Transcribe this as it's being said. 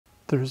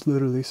There's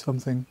literally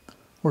something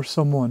or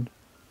someone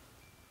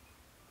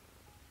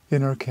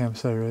in our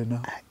campsite right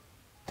now.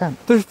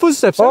 There's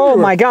footsteps everywhere. Oh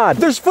my God.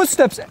 There's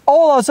footsteps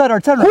all outside our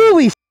tent.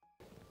 Holy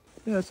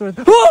Yeah, that's what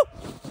I oh!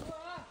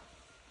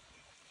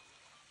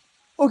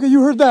 Okay,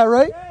 you heard that,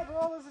 right? Yeah,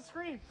 bro, there's a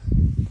scream.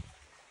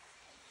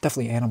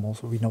 Definitely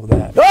animals, we know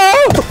that.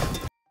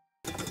 Oh!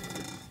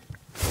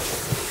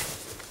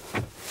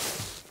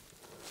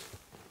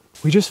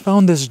 We just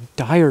found this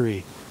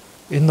diary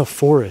in the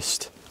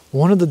forest.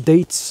 One of the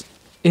dates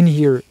in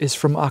here is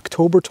from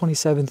October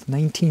 27th,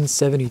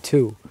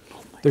 1972.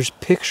 There's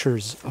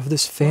pictures of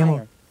this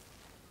family.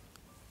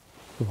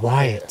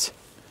 Wyatt.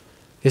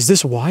 Is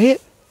this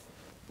Wyatt?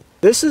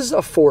 This is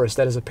a forest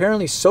that is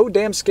apparently so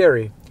damn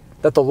scary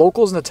that the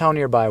locals in the town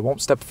nearby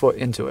won't step foot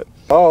into it.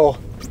 Oh.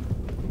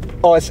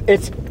 Oh,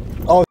 it's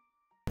oh.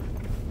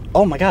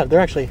 Oh my God, they're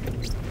actually,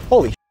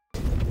 holy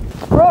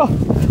Bro!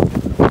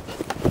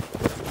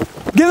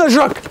 Get in the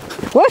truck!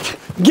 What?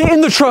 Get in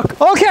the truck!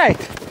 Okay.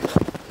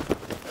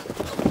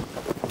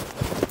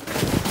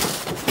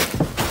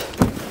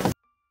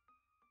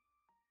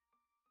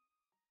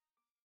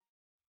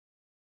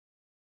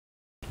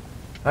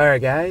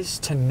 Alright guys,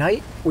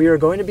 tonight we are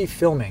going to be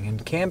filming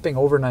and camping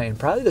overnight in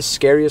probably the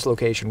scariest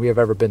location we have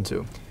ever been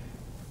to.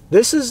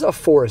 This is a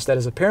forest that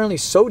is apparently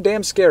so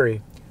damn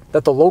scary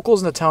that the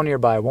locals in the town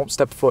nearby won't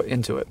step foot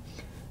into it.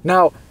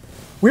 Now,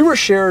 we were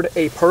shared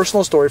a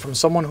personal story from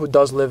someone who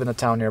does live in the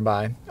town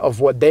nearby of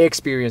what they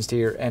experienced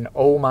here, and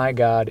oh my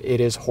God,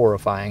 it is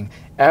horrifying.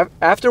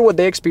 After what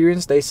they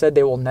experienced, they said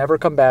they will never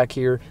come back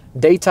here.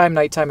 Daytime,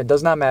 nighttime, it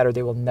does not matter.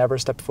 They will never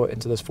step foot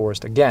into this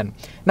forest again.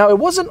 Now, it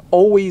wasn't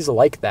always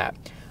like that.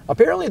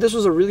 Apparently, this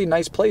was a really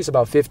nice place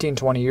about 15,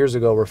 20 years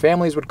ago where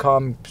families would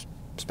come,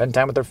 spend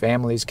time with their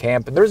families,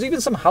 camp, and there's even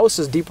some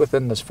houses deep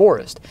within this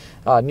forest,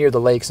 near the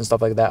lakes and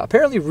stuff like that.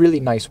 Apparently, really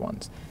nice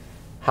ones.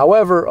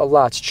 However, a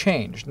lot's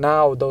changed.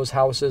 Now those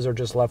houses are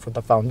just left with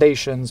the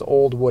foundations,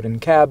 old wooden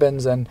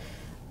cabins, and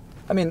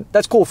I mean,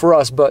 that's cool for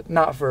us, but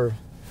not for,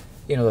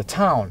 you know, the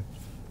town.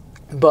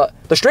 But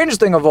the strangest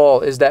thing of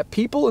all is that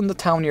people in the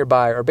town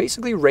nearby are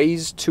basically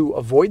raised to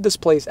avoid this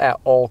place at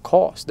all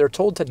costs. They're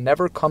told to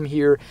never come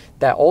here,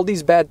 that all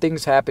these bad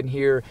things happen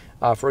here.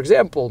 For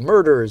example,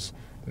 murders,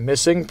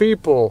 missing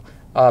people,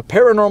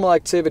 paranormal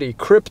activity,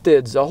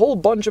 cryptids, a whole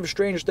bunch of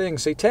strange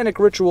things, satanic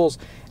rituals.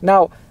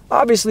 Now,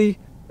 obviously,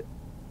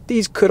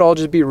 these could all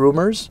just be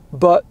rumors,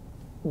 but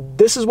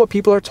this is what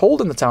people are told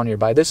in the town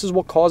nearby. This is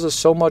what causes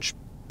so much,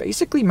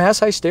 basically, mass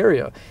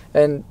hysteria,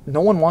 and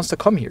no one wants to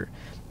come here.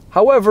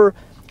 However,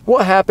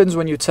 what happens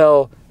when you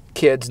tell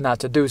kids not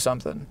to do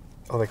something?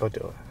 Oh, they go do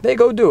it. They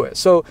go do it.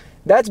 So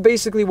that's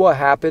basically what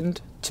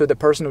happened to the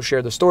person who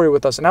shared the story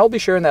with us, and I'll be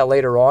sharing that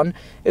later on.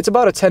 It's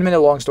about a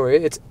 10-minute long story.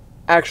 It's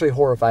actually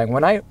horrifying.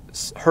 When I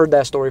heard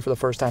that story for the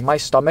first time, my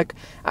stomach,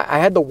 I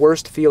had the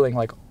worst feeling,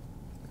 like,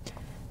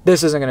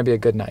 this isn't going to be a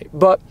good night.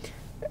 But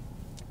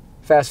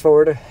fast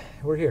forward,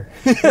 we're here.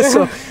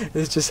 So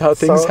it's just how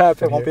things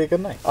happen. It won't be a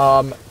good night.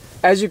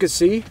 As you can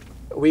see,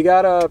 we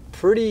got a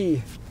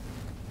pretty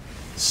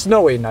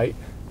snowy night,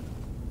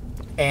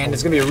 and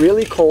it's going to be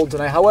really cold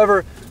tonight.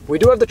 However, we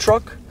do have the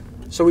truck,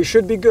 so we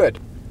should be good.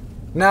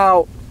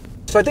 Now,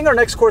 so I think our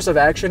next course of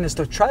action is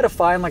to try to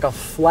find like a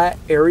flat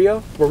area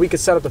where we could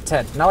set up a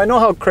tent. Now, I know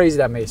how crazy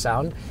that may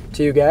sound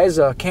to you guys,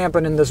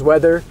 camping in this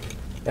weather,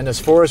 in this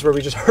forest where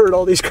we just heard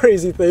all these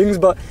crazy things,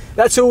 but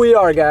that's who we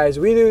are, guys.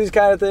 We do these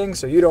kind of things,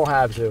 so you don't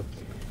have to.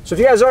 So if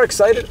you guys are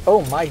excited,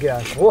 oh my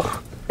gosh, whoa,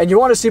 and you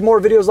want to see more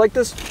videos like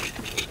this,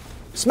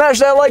 smash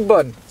that like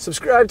button,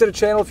 subscribe to the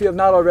channel if you have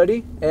not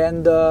already,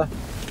 and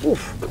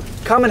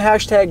comment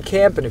hashtag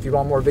camping if you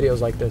want more videos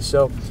like this.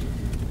 So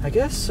I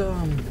guess,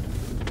 oh,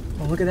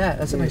 look at that,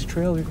 that's a nice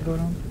trail we can go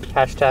down.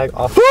 Hashtag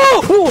off.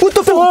 Oh, what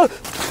the fuck?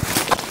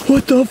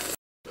 What the f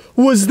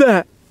was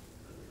that?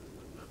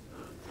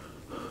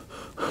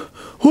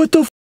 What the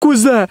f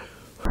was that?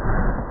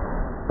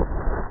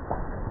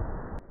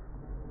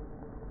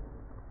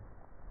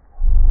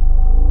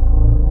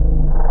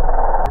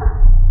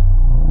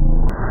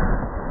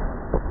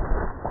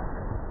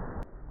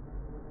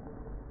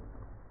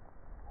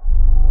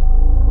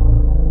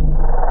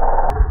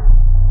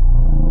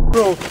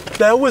 Bro,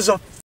 that was a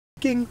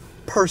fucking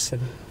person.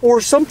 Or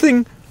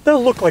something that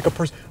looked like a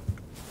person.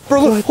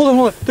 Bro, look,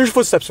 hold on. There's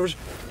footsteps.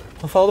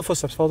 Follow the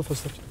footsteps, follow the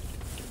footsteps.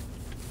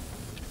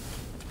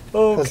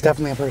 Okay. That's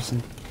definitely a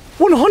person.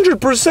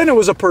 100% it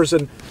was a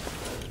person.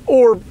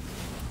 Or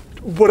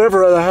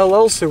whatever the hell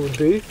else it would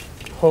be.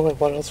 Oh,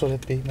 what else would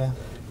it be, man?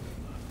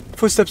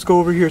 Footsteps go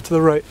over here to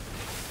the right.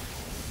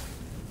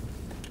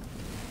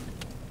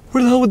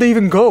 Where the hell would they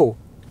even go?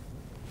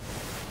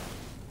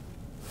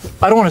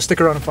 I don't want to stick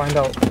around and find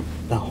out.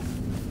 No.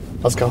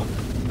 Let's go.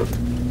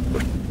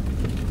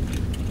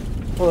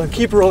 Hold on,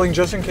 keep rolling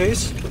just in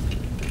case.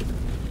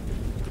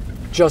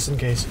 Just in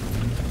case.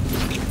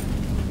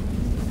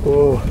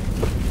 Oh.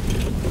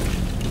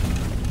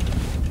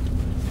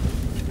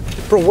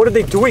 Bro, what are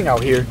they doing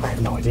out here? I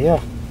have no idea.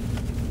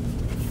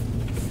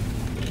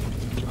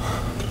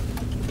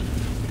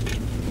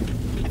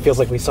 It feels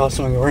like we saw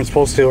something we weren't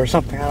supposed to or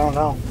something. I don't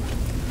know.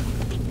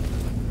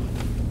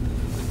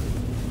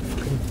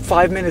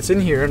 5 minutes in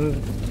here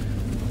and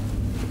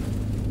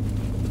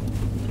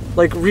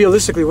like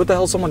realistically, what the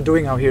hell is someone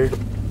doing out here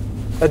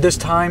at this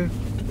time,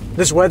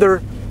 this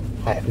weather?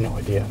 I have no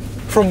idea.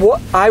 From what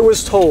I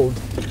was told,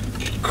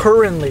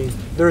 currently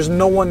there's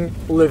no one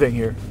living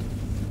here.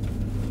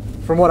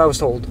 From what I was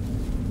told.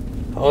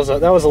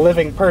 That was a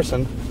living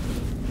person.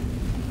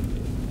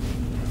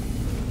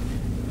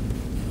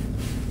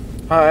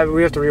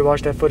 We have to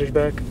rewatch that footage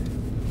back.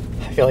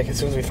 I feel like as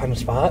soon as we find a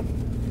spot,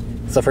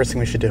 it's the first thing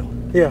we should do.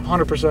 Yeah,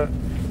 100%.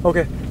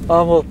 Okay.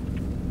 Well,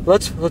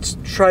 let's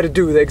try to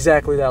do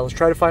exactly that. Let's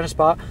try to find a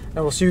spot, and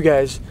we'll see you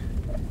guys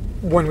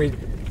when we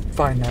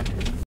find that.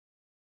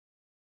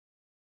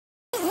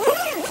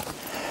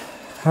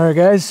 All right,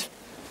 guys.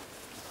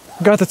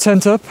 Got the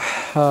tent up.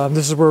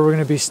 This is where we're going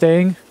to be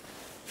staying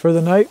for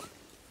the night.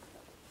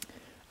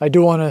 I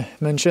do want to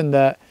mention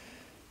that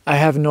I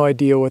have no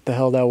idea what the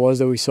hell that was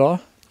that we saw.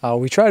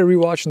 We tried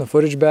rewatching the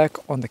footage back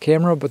on the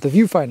camera, but the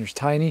viewfinder's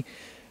tiny.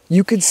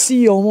 You could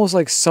see almost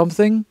like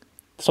something.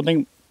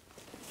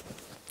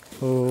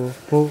 Oh,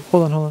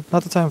 hold on.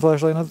 Not the time,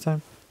 flashlight, not the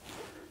time.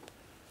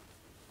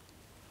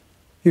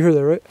 You heard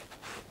that, right?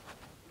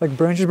 Like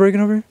branches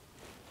breaking over here?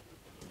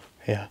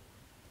 Yeah.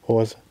 What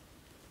was it?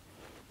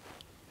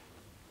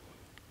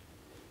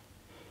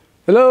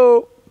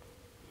 Hello?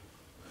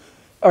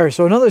 Alright,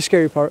 so another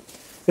scary part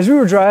is we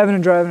were driving,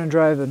 and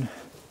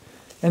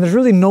there's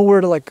really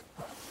nowhere to like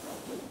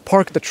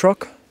park the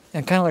truck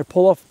and kind of like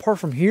pull off. Apart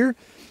from here,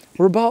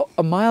 we're about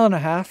 1.5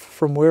 miles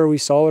from where we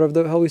saw whatever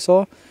the hell we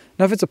saw.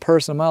 Now if it's a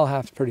person, 1.5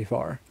 miles is pretty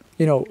far.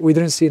 You know, we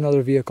didn't see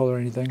another vehicle or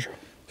anything. True.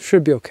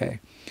 Should be okay.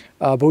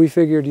 But we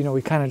figured, you know,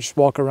 we kind of just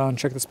walk around,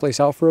 check this place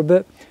out for a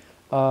bit.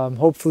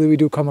 Hopefully we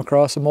do come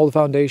across some old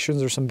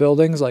foundations or some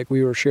buildings like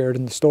we were shared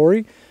in the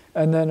story.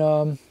 And then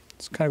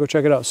let's kind of go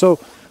check it out. So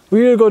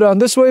we're going to go down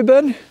this way,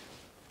 Ben,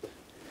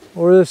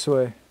 or this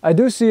way. I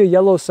do see a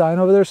yellow sign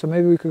over there, so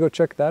maybe we could go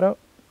check that out.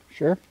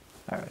 Sure.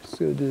 All right, let's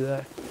go do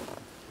that.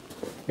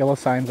 Yellow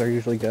signs are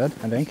usually good,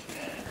 I think.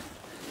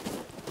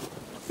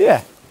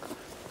 Yeah.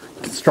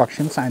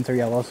 Construction signs are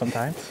yellow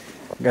sometimes.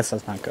 I guess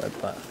that's not good,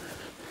 but...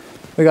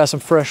 We got some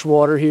fresh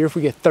water here if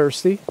we get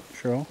thirsty.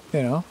 True.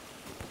 You know.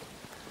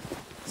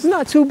 It's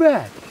not too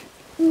bad.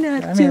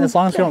 I mean, as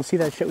long as you don't see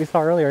that shit we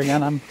saw earlier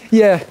again, I'm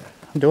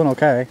doing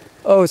okay.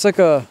 Oh, it's like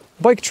a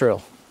bike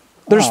trail.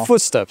 There's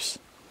footsteps.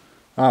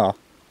 Oh.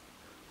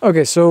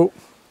 Okay, so...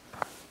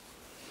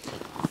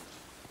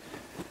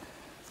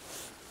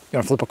 You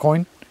want to flip a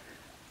coin?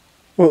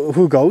 Well,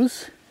 who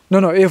goes?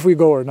 No, if we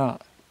go or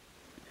not.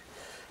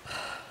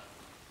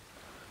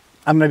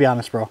 I'm going to be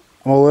honest, bro.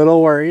 I'm a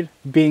little worried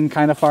being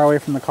kind of far away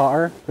from the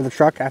car or the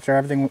truck after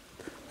everything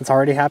that's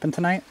already happened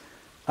tonight.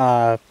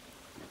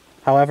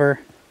 However...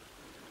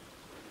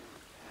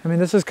 I mean,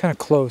 this is kind of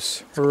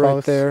close. We're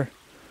right there.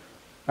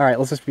 All right,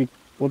 we'll just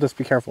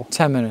be careful.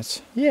 10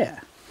 minutes. Yeah.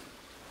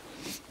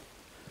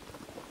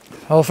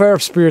 I'll fire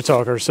up Spirit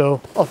Talker.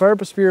 So I'll fire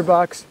up a spirit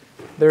box.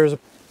 There's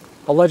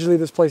allegedly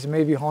this place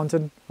may be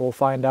haunted. We'll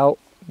find out.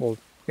 We'll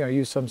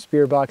use some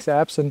spirit box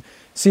apps and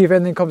see if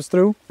anything comes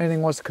through.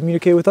 Anything wants to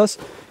communicate with us.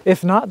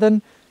 If not,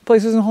 then the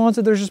place isn't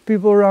haunted. There's just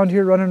people around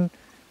here running,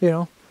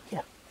 in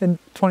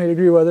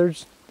 20-degree weather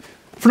just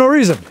for no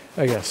reason,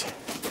 I guess.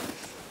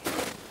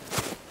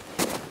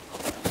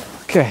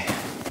 Okay.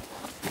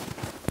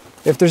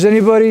 If there's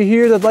anybody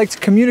here that'd like to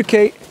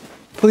communicate,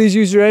 please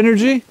use your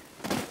energy.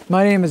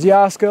 My name is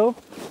Jasko.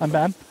 I'm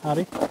Ben.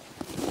 Howdy.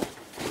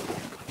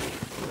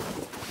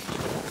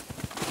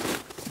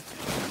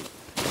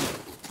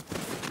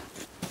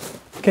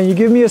 Can you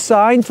give me a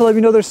sign to let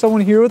me know there's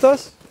someone here with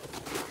us?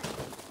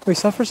 Wait,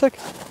 stop for a sec.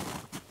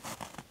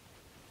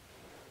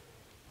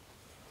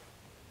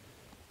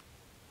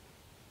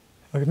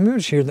 Okay, maybe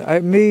just hear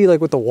that. Maybe like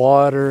with the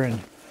water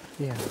and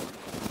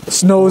the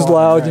snow's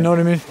loud. Right. You know what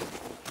I mean?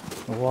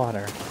 The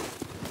water.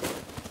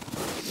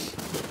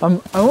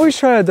 I'm always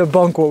trying to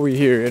debunk what we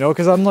hear,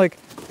 because I'm like.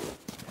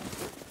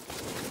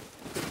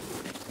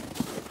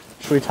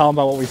 Should we tell them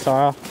about what we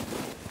saw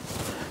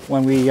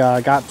when we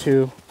got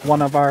to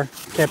one of our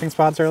camping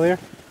spots earlier?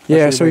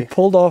 Yeah, so we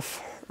pulled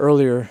off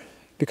earlier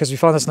because we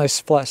found this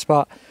nice flat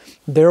spot.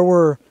 There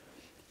were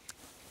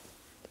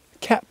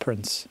cat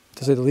prints,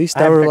 to say the least.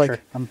 I have a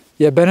picture.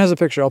 Yeah, Ben has a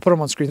picture. I'll put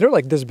them on screen. They're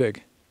like this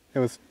big. It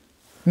was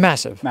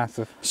massive.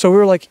 Massive. So we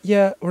were like,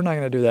 yeah, we're not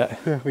going to do that.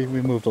 Yeah, we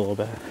moved a little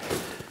bit.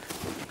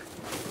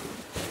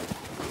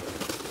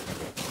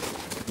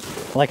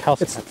 I like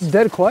house It's cats.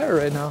 dead quiet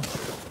right now.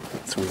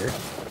 It's weird.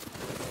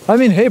 I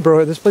mean, hey,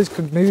 bro, this place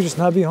could maybe just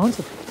not be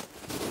haunted.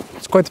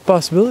 It's quite the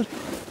possibility.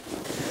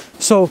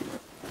 So,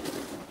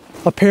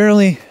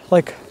 apparently,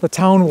 like, the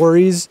town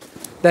worries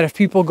that if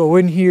people go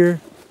in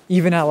here,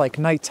 even at, like,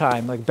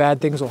 nighttime, like,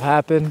 bad things will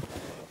happen.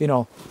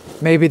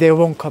 Maybe they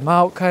won't come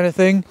out kind of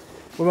thing.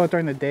 What about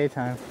during the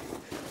daytime?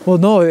 Well,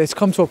 no, it's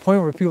come to a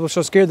point where people are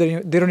so scared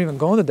they don't even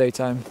go in the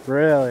daytime.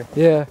 Really?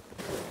 Yeah.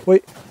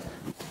 Wait.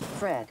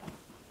 Fred.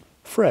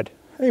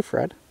 Hey,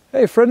 Fred.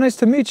 Hey, Fred, nice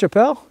to meet you,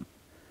 pal.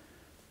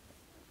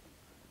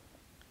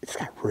 It's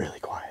got really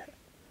quiet.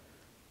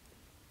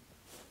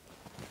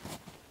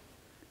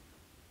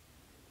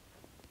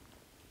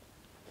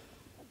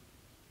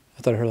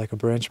 I thought I heard like a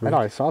branch I break.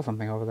 thought I saw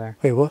something over there.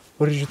 Wait, what?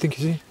 What did you think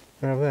you see?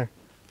 Right over there.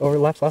 Over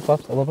left, a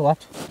little bit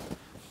left.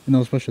 In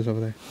those bushes over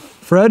there.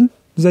 Fred?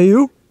 Is that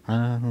you?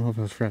 I don't know if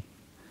it was Fred.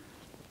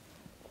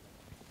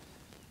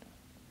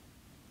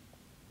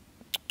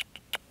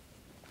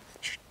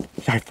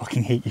 I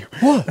fucking hate you.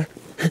 What?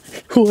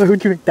 Why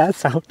would you make that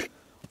sound?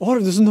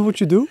 Autumn, doesn't know what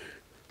you do?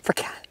 For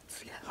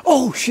cats. Yeah.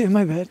 Oh shit,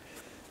 my bad.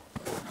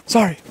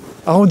 Sorry.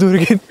 I won't do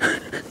it again.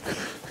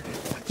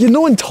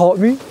 No one taught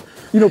me,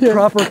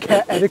 proper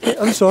cat etiquette.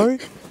 I'm sorry.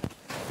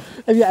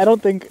 I mean, I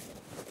don't think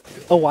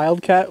a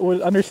wildcat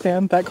would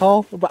understand that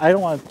call, but I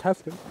don't want to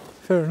test it.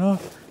 Fair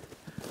enough.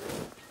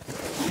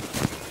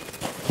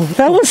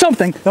 That was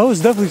something. That was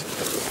definitely...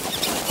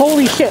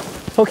 Holy shit.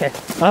 Okay.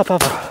 Up.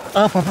 Help.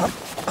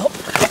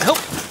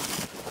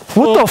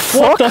 What the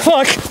fuck? What the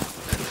fuck?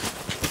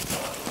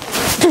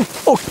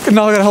 Oh,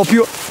 now I gotta help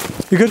you.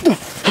 You good?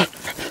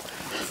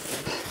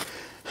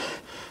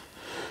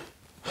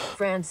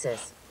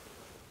 Francis.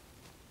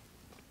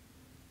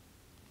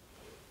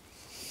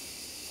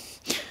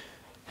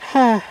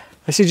 I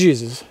see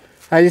Jesus.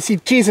 I just see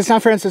Jesus,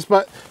 not Francis,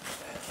 but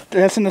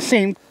that's in the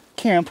same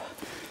camp.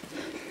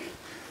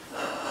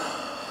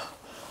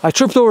 I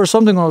tripped over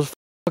something when I was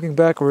fucking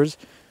backwards.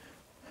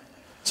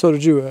 So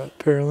did you,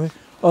 apparently.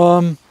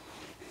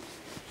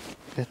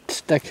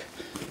 Stick.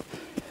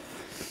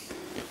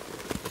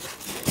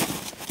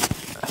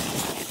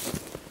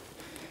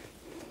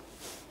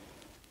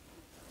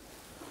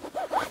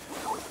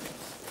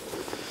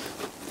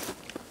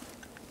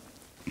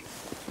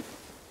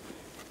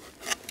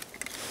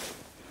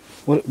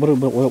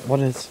 What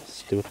is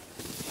this, dude?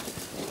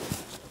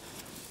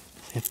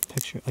 Is that a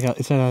picture? Is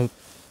that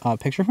a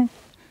picture of him?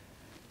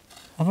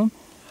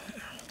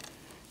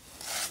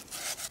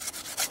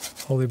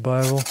 Holy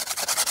Bible.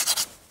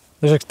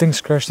 There's like things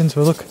scratched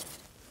into it. Look.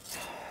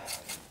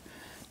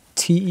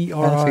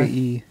 T-E-R-I.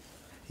 T-E.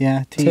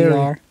 Yeah,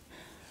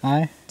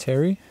 T-E-R-I.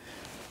 Terry?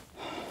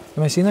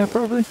 Am I seeing that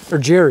properly? Or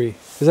Jerry?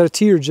 Is that a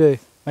T or J?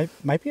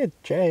 Might be a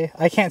J.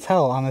 I can't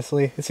tell,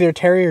 honestly. It's either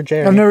Terry or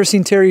Jerry. I've never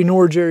seen Terry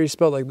nor Jerry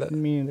spelled like that.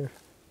 Me neither.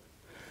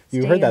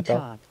 You heard that,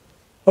 though.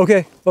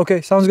 Okay,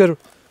 sounds good.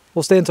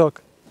 We'll stay and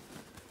talk.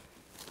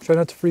 Try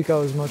not to freak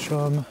out as much.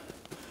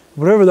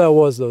 Whatever that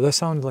was, though, that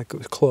sounded like it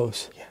was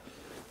close. Yeah.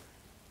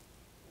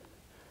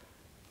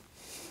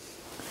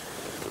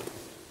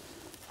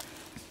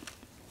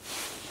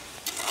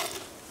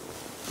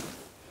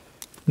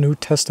 New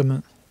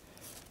Testament.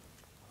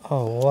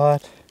 Oh,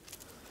 what?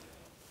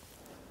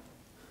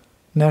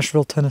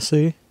 Nashville,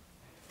 Tennessee.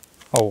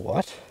 Oh,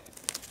 what?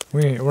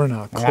 We're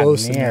not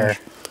close Not near. enough.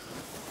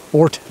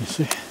 Or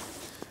Tennessee.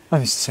 I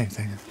mean, it's the same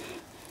thing.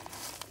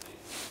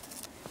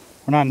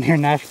 We're not near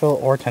Nashville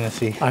or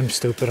Tennessee. I'm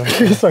stupid.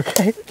 It's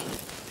okay.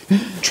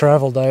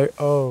 Travel diet.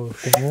 Oh,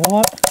 shit.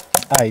 What?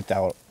 I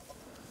doubt.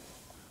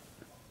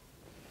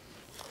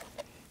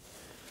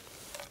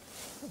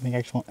 I think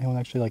anyone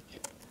actually like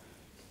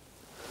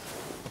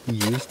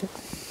used it.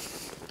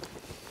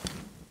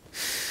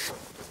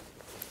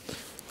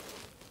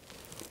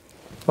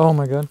 Oh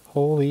my god.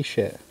 Holy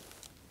shit.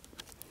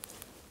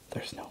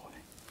 There's no way.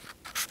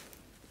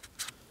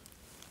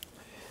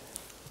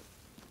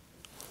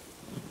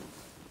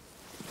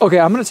 Okay,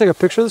 I'm gonna take a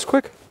picture of this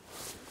quick.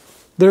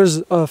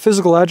 There's a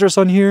physical address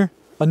on here,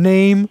 a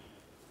name.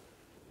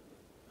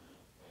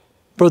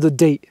 Bro, the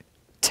date.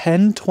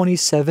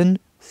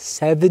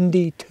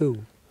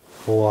 10/27/72.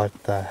 What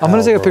the hell? I'm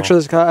gonna take a picture of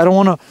this guy. I don't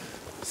wanna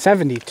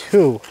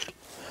 72.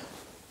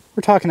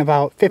 We're talking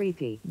about 50.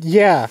 Creepy.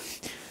 Yeah.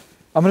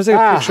 I'm gonna take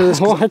a picture of this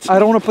 'cause what? I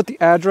don't wanna put the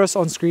address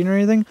on screen or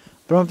anything,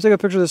 but I'm gonna take a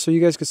picture of this so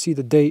you guys can see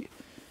the date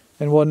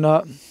and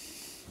whatnot.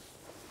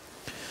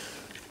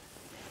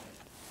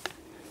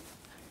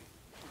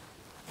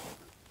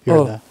 You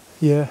heard that?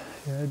 Yeah,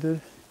 I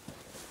did.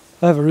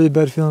 I have a really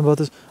bad feeling about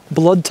this.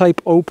 Blood type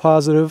O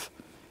positive.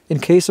 In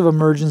case of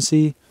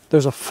emergency,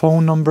 there's a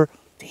phone number.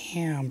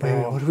 Damn, Wait,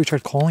 bro. what if we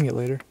tried calling it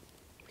later?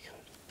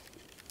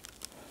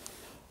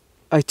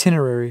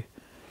 Itinerary.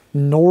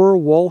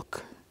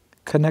 Norwalk,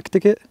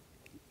 Connecticut.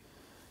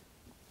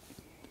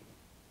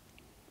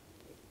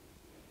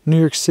 New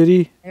York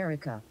City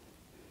Erica.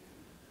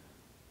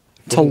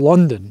 to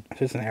London.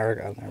 There's an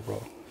Eric on there,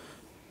 bro.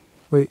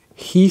 Wait,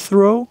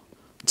 Heathrow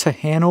to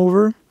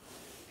Hanover.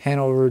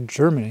 Hanover,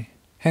 Germany.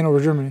 Hanover,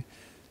 Germany.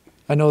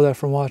 I know that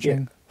from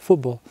watching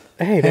football.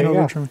 Hey, there you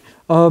Hanover, go. Germany.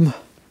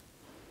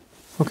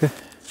 Okay.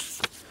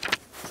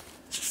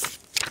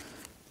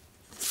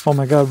 Oh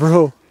my god,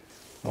 bro.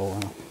 Oh, wow.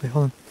 Wait,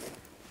 hold on.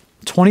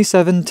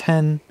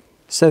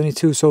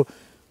 27/10/72. So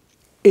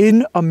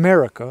in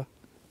America,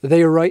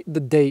 they write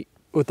the date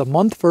with the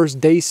month first,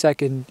 day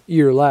second,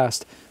 year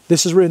last.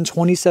 This is written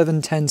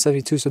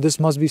 27/10/72. So this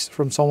must be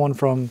from someone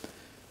from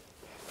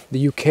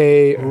the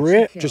UK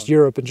or just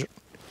Europe. And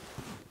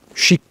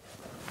she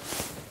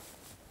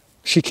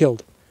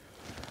killed.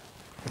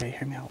 Okay,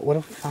 hear me out. What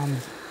if we found...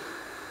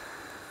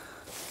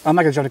 I'm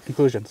not going to jump to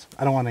conclusions.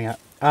 I don't want to yet.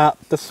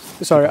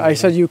 Sorry, I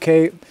said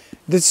UK.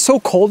 It's so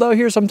cold out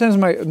here. Sometimes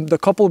the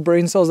couple of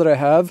brain cells that I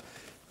have,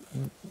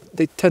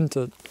 they tend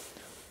to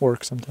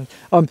work sometimes.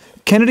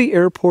 Kennedy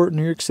Airport,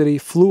 New York City,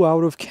 flew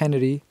out of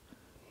Kennedy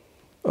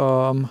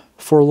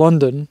for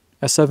London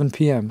at 7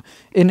 p.m.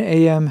 In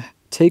AM,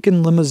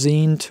 taken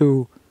limousine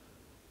to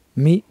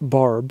meet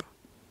Barb.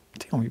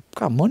 Damn, we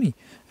got money.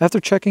 After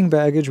checking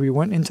baggage, we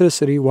went into the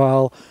city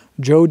while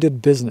Joe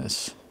did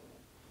business.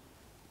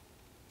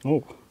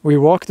 Oh. We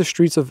walked the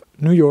streets of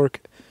New York.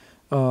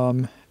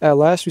 At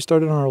last, we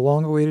started on our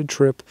long-awaited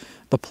trip.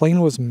 The plane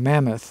was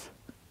mammoth.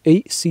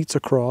 8 seats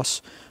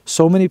across.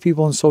 So many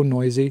people and so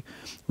noisy.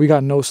 We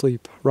got no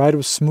sleep. Ride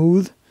was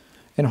smooth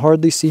and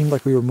hardly seemed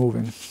like we were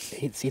moving.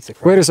 8 seats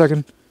across. Wait a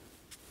second.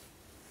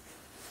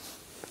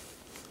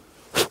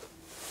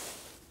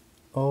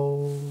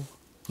 Oh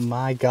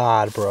my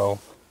God, bro.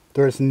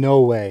 There's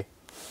no way.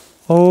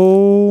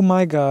 Oh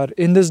my God.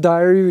 In this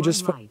diary, we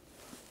just...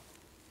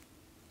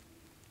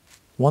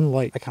 One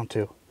light. I count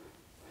 2.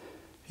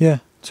 Yeah,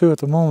 2 at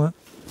the moment.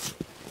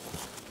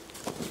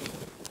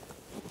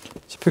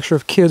 It's a picture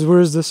of kids. Where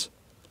is this?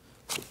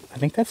 I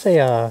think that's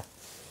a,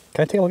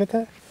 can I take a look at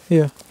that?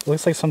 Yeah. It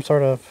looks like some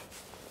sort of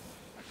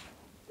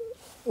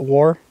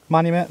war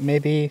monument.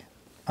 Maybe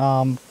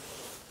the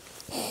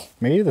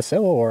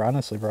Civil War,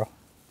 honestly, bro.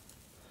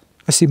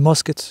 I see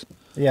muskets.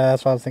 Yeah,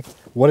 that's what I was thinking.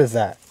 What is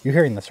that? You're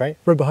hearing this, right?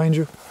 Right behind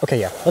you. Okay,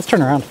 yeah. Let's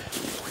turn around.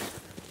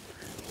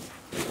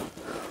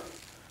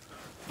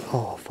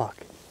 Oh, fuck.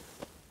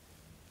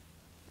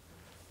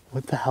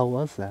 What the hell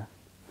was that?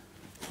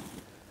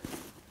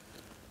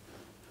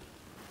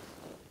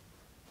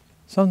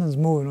 Something's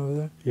moving over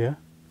there. Yeah.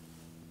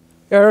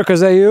 Eric, is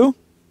that you?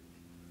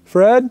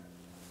 Fred?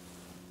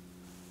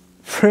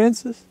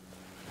 Francis?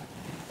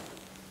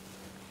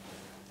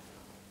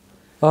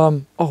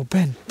 Oh,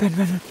 Ben, come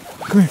here.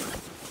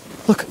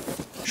 Look,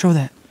 show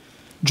that.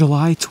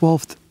 July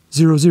 12th,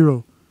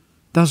 00.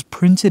 That was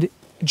printed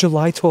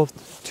July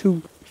 12th,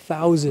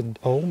 2000.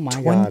 Oh my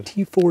God.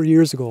 24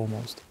 years ago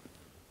almost.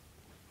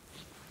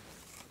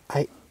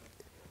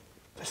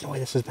 There's no way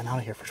this has been out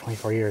of here for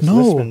 24 years. No.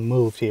 This has been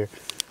moved here.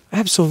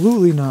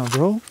 Absolutely not,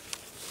 bro.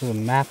 There's a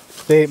map.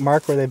 They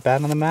mark where they've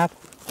been on the map.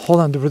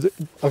 Hold on.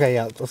 Okay,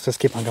 yeah, let's just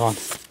keep on going.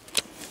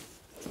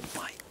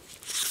 My.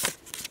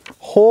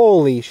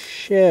 Holy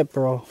shit,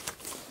 bro.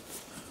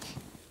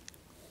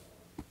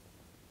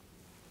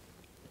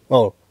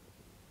 Oh.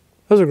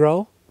 That was a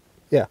growl?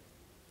 Yeah.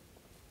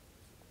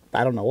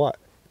 I don't know what.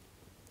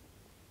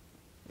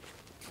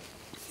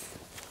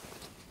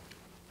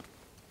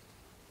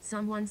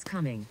 Someone's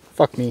coming.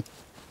 Fuck me.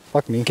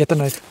 Fuck me. Get the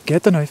knife.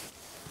 Get the knife.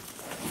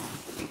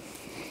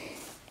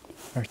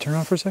 All right, turn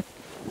around for a sec.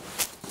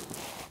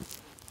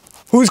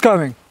 Who's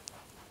coming?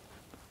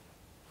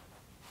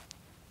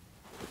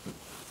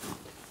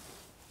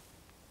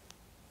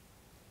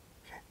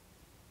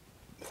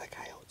 Is that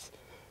coyotes?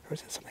 Or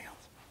is it something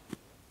else? I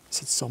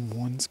said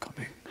someone's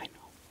coming. I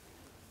know.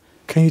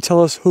 Can you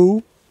tell us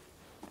who?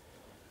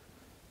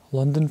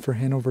 London for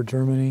Hanover,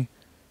 Germany.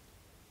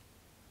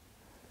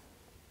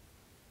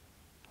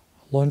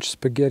 Lunch,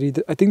 spaghetti.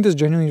 I think this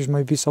genuinely just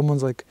might be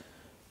someone's like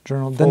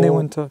journal. Then they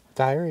went to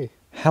diary.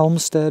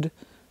 Helmstead.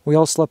 We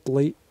all slept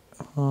late.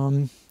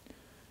 We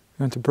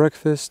went to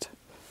breakfast.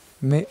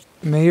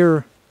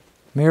 Mayor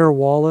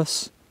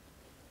Wallace.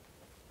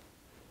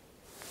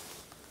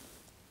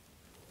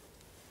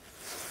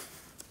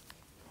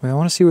 Wait, I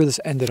want to see where this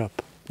ended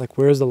up. Like,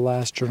 where's the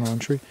last journal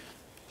entry?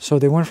 So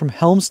they went from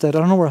Helmstead, I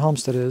don't know where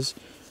Helmstead is,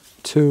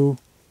 to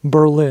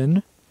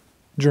Berlin,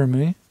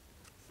 Germany.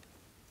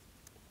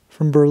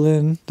 From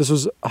Berlin, this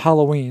was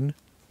Halloween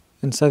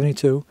in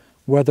 72.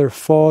 Weather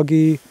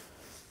foggy.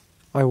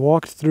 I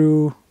walked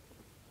through...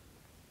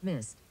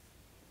 Mist.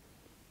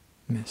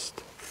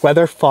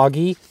 Weather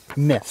foggy,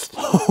 mist.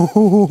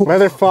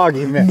 Weather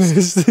foggy,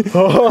 mist.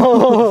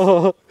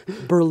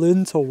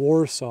 Berlin to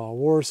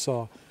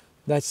Warsaw.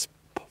 That's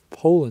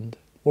Poland.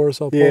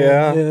 Warsaw, Poland.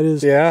 Yeah, it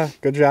is. Yeah,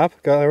 good job.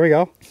 There we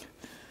go.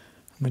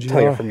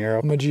 Tell you're from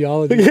Europe. I'm a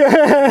geologist.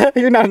 Yeah,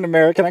 you're not an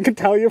American. I can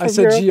tell you're from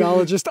Europe. I said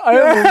geologist. I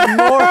am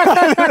more.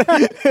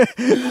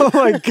 Oh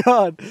my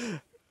God.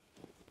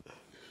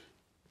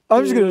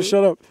 I'm just going to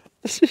shut up.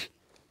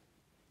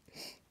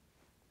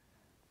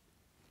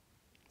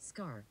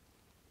 Scar.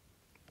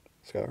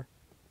 I'm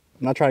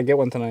not trying to get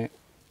one tonight.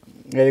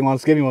 Anyone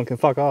wants to give me one can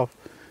fuck off.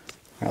 All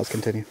right, let's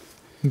continue.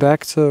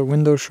 Back to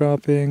window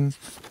shopping.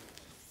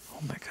 Oh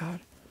my God.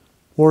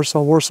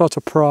 Warsaw to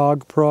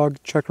Prague,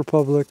 Czech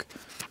Republic.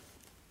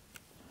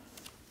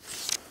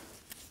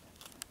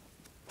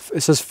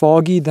 It says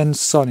foggy, then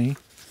sunny.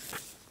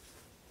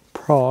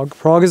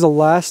 Prague is the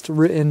last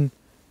written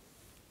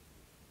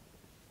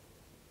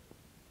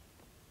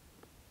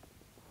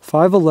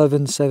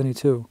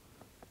 5/11/72.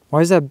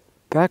 Why is that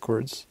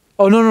backwards?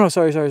 Oh, no,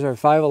 sorry.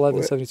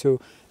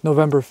 5/11/72,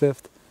 November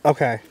 5th.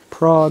 Okay.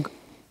 Prague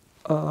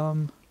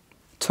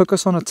took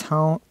us on a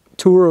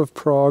tour of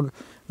Prague.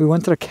 We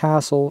went to the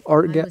castle. I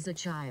was a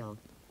child.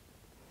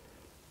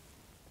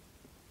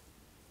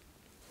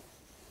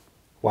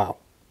 Wow.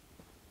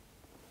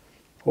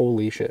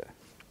 Holy shit.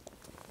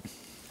 I'm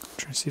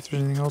trying to see if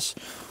there's anything else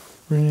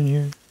written in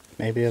here.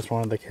 Maybe it's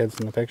one of the kids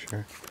in the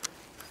picture.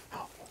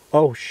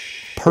 Oh,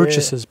 shit.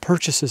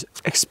 Purchases,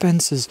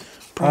 expenses.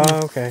 Bro,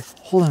 Oh, okay.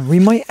 hold on. We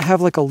might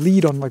have like a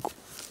lead on like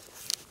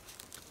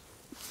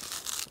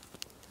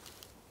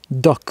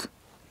duck.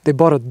 They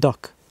bought a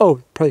duck.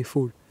 Oh, probably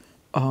food.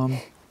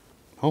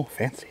 Oh,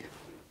 fancy.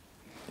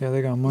 Yeah,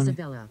 they got money.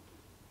 Isabella.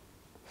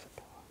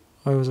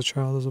 I was a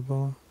child,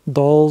 Isabella.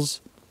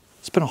 Dolls.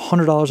 Spent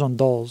 $100 on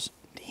dolls.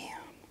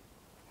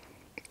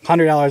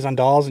 $100 on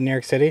dolls in New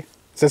York City?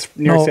 Is this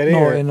New York City? No,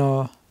 or? in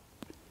it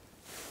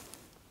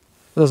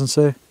doesn't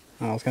say.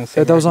 Oh, I was gonna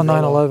say That was on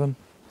American 9/11.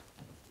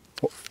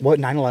 Girl. What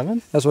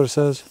 9/11? That's what it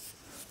says.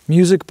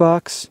 Music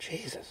box.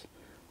 Jesus.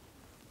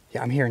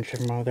 Yeah, I'm hearing shit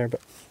from over there,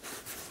 but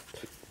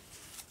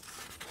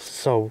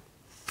so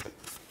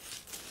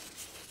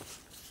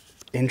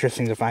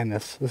interesting to find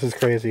this. This is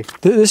crazy.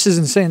 This is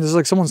insane. This is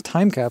like someone's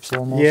time capsule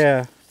almost.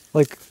 Yeah.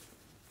 Like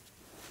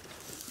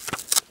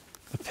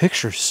the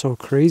picture's so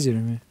crazy to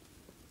me.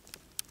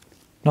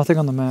 Nothing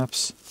on the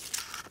maps.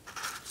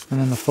 And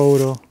then the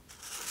photo.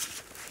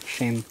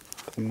 Shame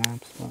for the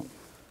maps, but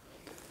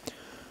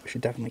we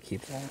should definitely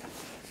keep that.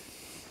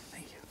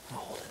 Thank you. I'll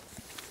hold it.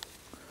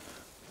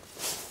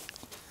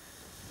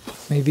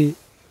 Maybe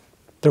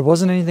there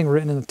wasn't anything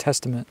written in the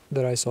Testament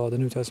that I saw, the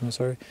New Testament,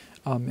 sorry,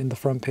 in the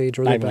front page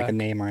or Not the even back. like a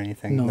name or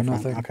anything. No, in the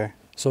front. nothing. Okay.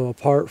 So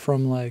apart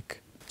from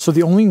like, so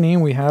the only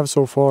name we have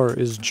so far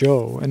is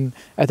Joe, and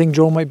I think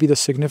Joe might be the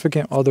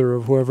significant other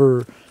of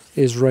whoever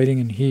is writing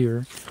in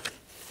here.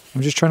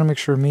 I'm just trying to make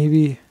sure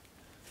maybe.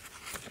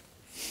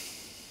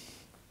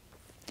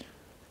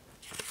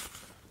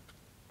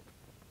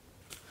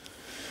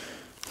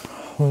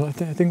 Well, I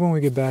think when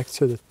we get back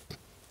to the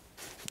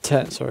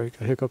tent, sorry,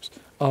 got hiccups.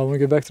 When we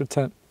get back to the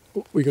tent,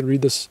 we could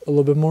read this a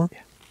little bit more. Yeah.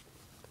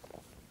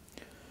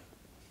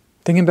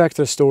 Thinking back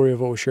to the story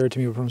of what was shared to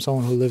me from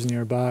someone who lives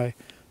nearby,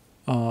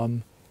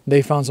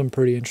 they found some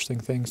pretty interesting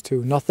things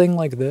too. Nothing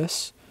like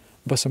this,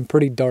 but some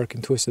pretty dark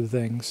and twisted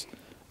things.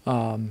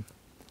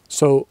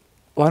 So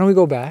why don't we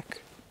go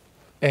back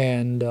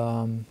and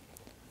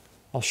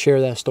I'll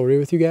share that story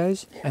with you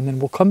guys, and then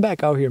we'll come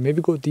back out here,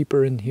 maybe go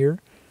deeper in here,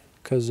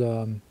 because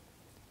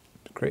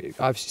great,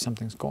 obviously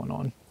something's going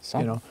on,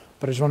 you know.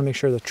 But I just want to make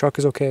sure the truck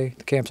is okay,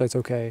 the campsite's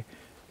okay,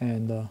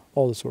 and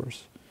all the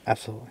source.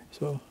 Absolutely.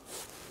 So,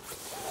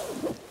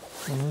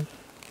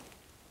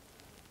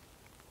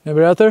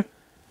 anybody out there?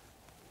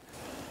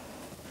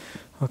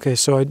 Okay,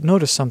 so I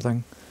noticed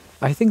something.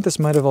 I think this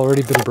might have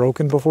already been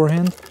broken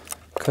beforehand,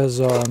 because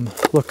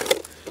look,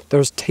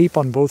 there's tape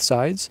on both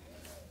sides.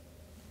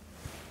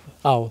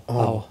 Ow,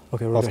 ow.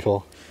 Okay, we're That's good.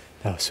 cool.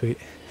 That was sweet.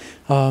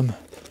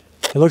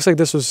 It looks like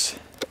this was.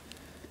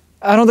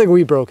 I don't think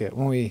we broke it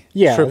when we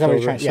tripped over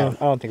it, yeah, so-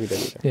 I don't think we did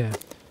either. Yeah.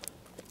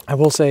 I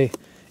will say,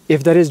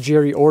 if that is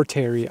Jerry or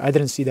Terry, I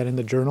didn't see that in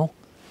the journal.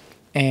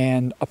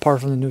 And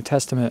apart from the New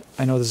Testament,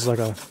 I know this is like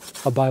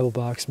a Bible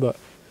box, but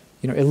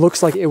you know, it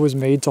looks like it was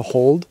made to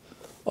hold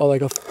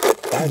like a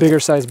bigger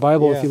size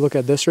Bible. Yeah. If you look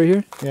at this right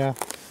here, Yeah. it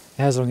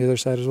has it on the other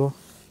side as well.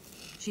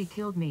 She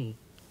killed me.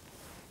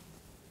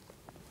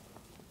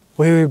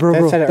 Wait, bro,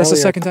 That said it that's the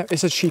earlier. second time. It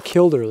said she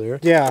killed earlier.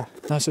 Yeah.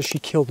 Now it says she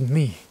killed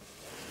me.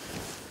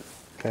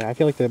 Okay, I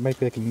feel like there might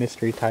be like a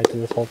mystery tied to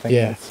this whole thing.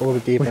 Yeah. It's a little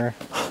bit deeper.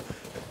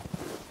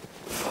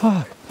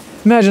 Fuck.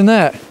 Imagine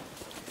that.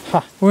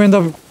 Huh. We end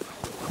up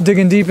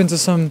digging deep into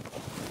some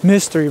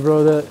mystery,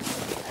 bro, that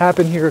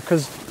happened here.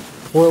 Because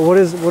what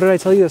did I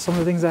tell you? Some of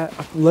the things that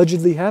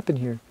allegedly happened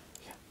here.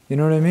 You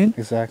know what I mean?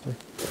 Exactly.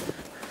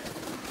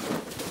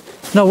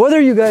 Now,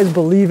 whether you guys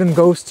believe in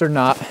ghosts or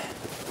not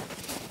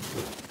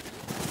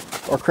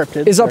Or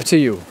cryptids. is up to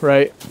you,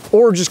 right?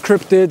 Or just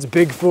cryptids,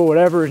 Bigfoot,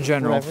 whatever in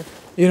general. Whatever.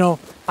 You know,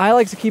 I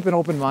like to keep an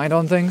open mind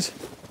on things.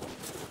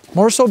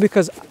 More so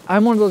because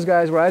I'm one of those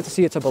guys where I have to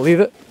see it to believe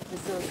it.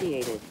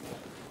 Associated.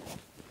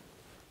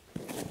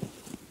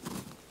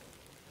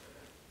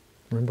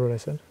 Remember what I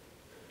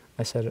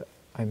said?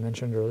 I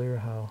mentioned earlier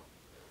how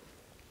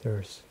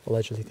there's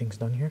allegedly things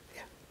done here.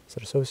 Yeah. Is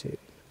that associated?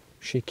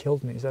 She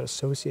killed me. Is that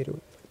associated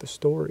with the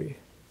story?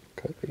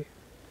 Could be.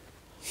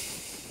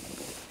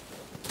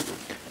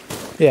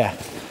 Yeah.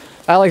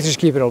 I like to just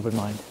keep an open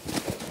mind.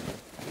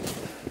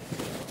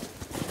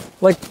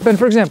 Like, Ben,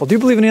 for example, do you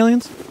believe in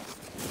aliens?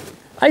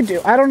 I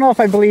do. I don't know if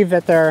I believe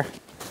that they're,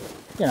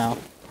 you know,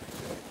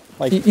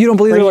 like You don't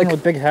believe they're brain like,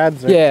 with big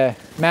heads. Or, yeah,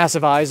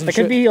 massive eyes and They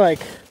shit? could be like.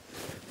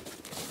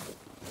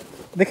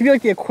 They could be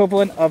like the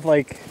equivalent of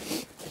like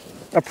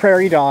a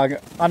prairie dog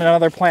on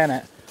another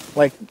planet.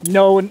 Like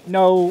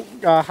no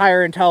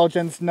higher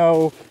intelligence,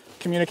 no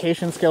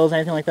communication skills,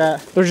 anything like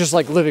that. They're just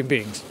like living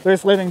beings.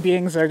 There's living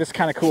beings that are just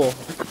kind of cool.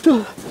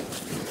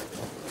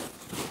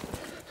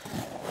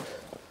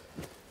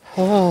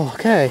 Oh,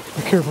 okay.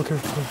 Be careful.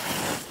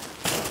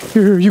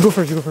 Here, you go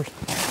first.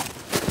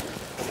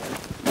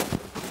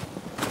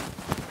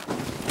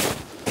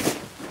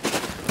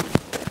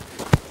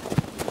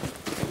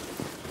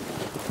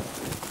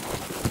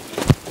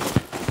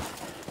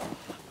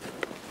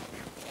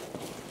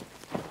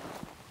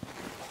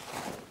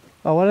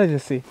 Oh, what did I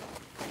just see?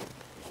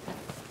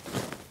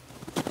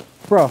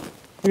 Bro,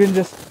 you didn't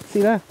just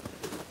see that?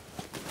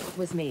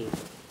 Was me.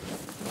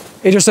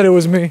 It just said it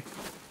was me.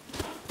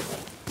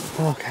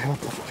 Okay, what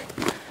the fuck?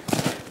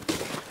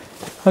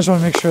 I just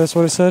want to make sure that's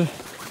what it said.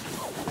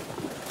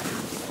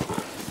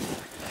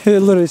 It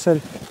literally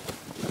said,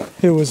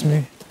 it was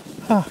me.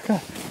 Oh,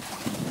 good.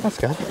 That's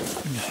good.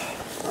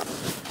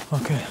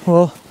 Okay,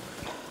 well.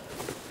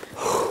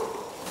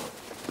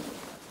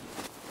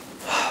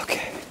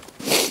 Okay.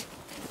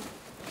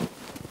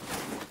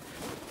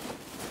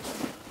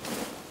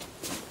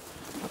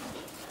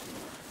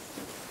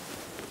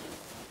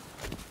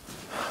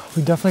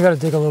 We definitely got to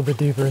dig a little bit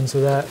deeper into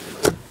that.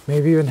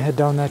 Maybe even head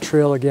down that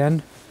trail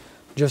again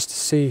just to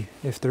see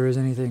if there is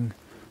anything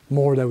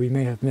more that we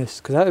may have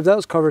missed. Because if that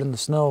was covered in the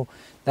snow,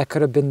 that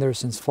could have been there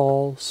since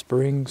fall,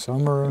 spring,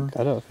 summer.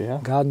 Could have, yeah.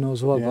 God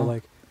knows what, Yeah. but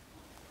like,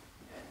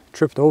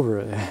 tripped over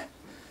it.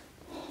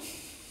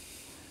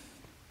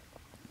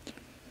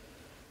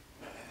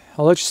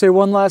 I'll let you say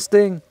one last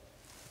thing.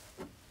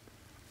 You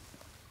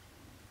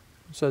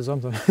said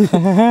something.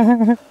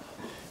 Damn,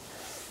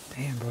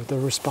 bro, the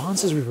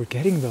responses we were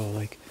getting though,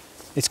 like,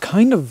 it's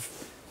kind of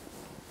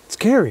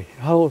scary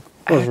how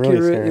was really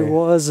accurate scary. it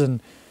was,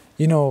 and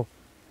you know,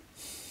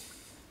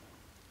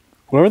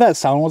 Whatever that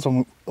sound was,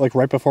 when, like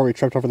right before we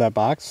tripped over that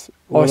box. oh,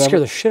 it whatever-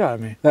 scared the shit out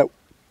of me. That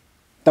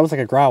was like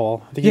a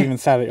growl. I think Yeah. you even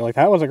said it. You're like,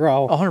 that was a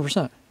growl.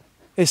 100%.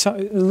 It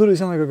literally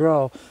sounded like a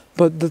growl.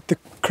 But the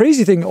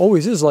crazy thing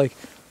always is like,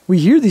 we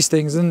hear these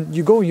things and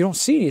you go and you don't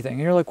see anything,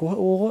 and you're like, what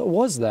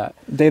was that?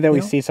 The day that You we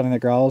know? see something that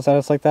growls at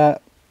us like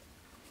that,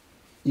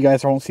 you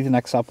guys won't see the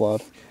next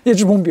upload. It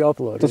just won't be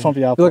uploaded. Just won't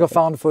be It'll be like a uploaded.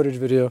 found footage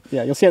video.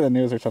 Yeah, you'll see it in the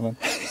news or something.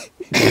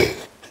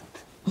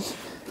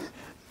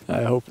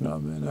 I hope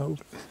not, man. I hope.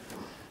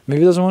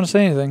 Maybe he doesn't want to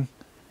say anything.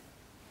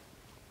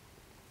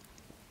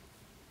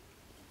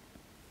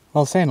 I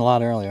was saying a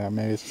lot earlier.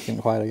 Maybe it's just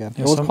getting quiet again.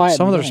 Yeah, It was quiet.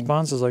 some in of the beginning.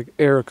 responses, like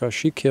Erica,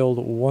 she killed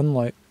one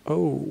light.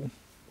 Oh,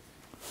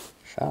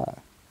 Shot.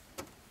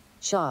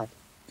 Shot.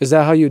 is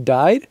that how you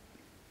died?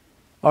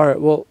 All right.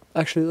 Well,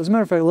 actually, as a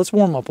matter of fact, let's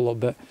warm up a little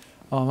bit.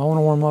 I want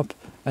to warm up,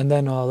 and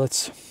then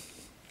let's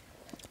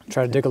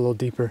try to dig a little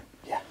deeper.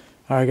 Yeah.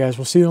 All right, guys.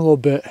 We'll see you in a little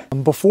bit.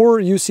 Before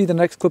you see the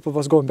next clip of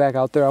us going back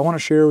out there, I want to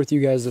share with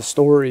you guys the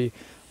story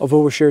of what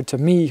was shared to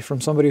me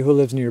from somebody who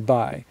lives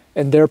nearby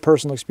and their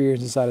personal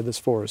experience inside of this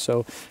forest.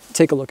 So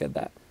take a look at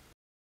that.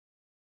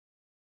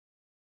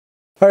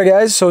 All right,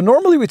 guys. So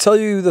normally we tell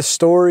you the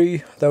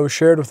story that was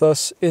shared with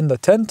us in the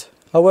tent.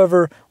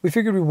 However, we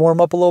figured we'd warm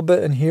up a little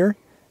bit in here,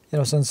 you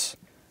know, since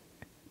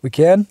we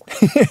can.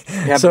 We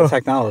have So, the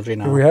technology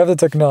now. We have the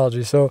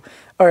technology. So,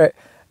 all right.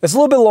 It's a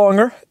little bit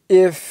longer.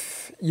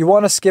 If you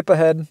want to skip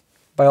ahead,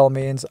 by all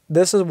means.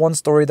 This is one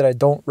story that I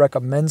don't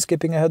recommend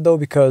skipping ahead, though,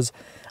 because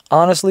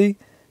honestly,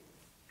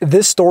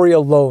 this story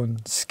alone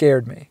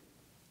scared me.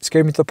 It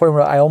scared me to the point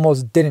where I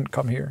almost didn't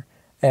come here.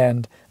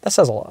 And that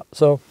says a lot.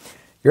 So,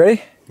 you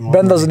ready?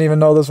 Ben doesn't even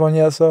know this one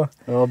yet, so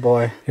Oh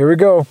boy. here we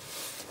go.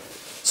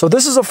 So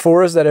this is a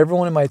forest that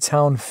everyone in my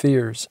town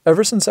fears.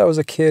 Ever since I was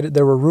a kid,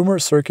 there were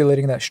rumors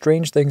circulating that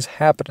strange things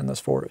happen in this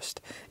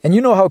forest. And you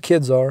know how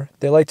kids are.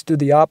 They like to do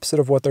the opposite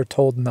of what they're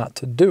told not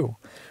to do.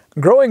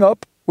 Growing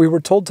up, we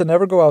were told to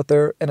never go out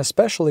there, and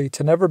especially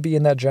to never be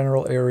in that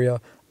general area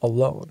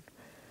alone.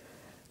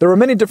 There were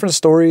many different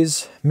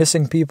stories,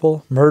 missing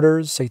people,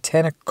 murders,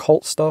 satanic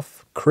cult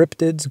stuff,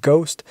 cryptids,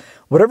 ghosts,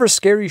 whatever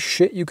scary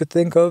shit you could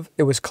think of,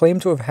 it was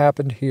claimed to have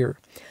happened here.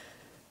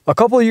 A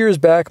couple of years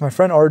back, my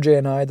friend RJ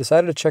and I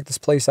decided to check this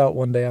place out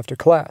one day after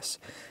class.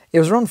 It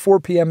was around 4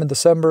 p.m. in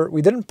December.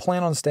 We didn't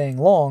plan on staying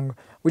long.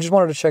 We just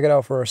wanted to check it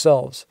out for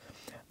ourselves.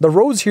 The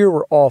roads here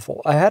were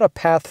awful. I had a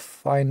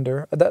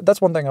Pathfinder.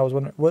 That's one thing I was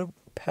wondering. What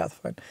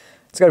Pathfinder?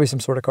 It's got to be some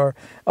sort of car.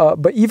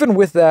 But even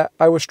with that,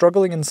 I was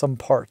struggling in some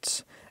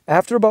parts.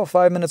 After about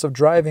 5 minutes of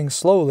driving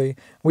slowly,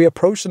 we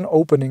approached an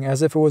opening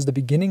as if it was the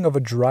beginning of a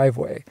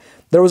driveway.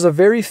 There was a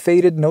very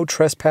faded no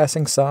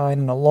trespassing sign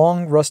and a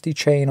long rusty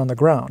chain on the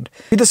ground.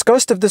 We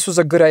discussed if this was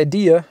a good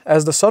idea,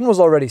 as the sun was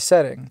already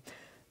setting.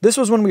 This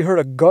was when we heard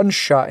a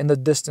gunshot in the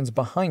distance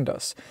behind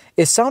us.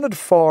 It sounded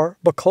far,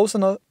 but close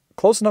enough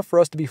for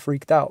us to be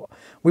freaked out.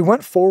 We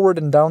went forward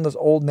and down this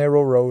old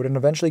narrow road and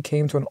eventually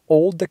came to an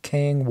old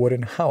decaying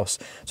wooden house.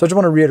 So I just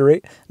want to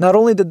reiterate, not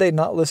only did they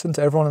not listen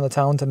to everyone in the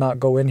town to not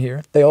go in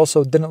here, they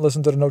also didn't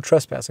listen to the no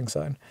trespassing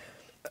sign.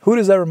 Who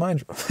does that remind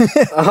you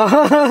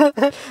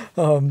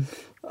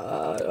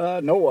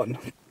of? No one.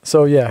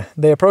 So yeah,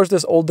 they approached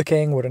this old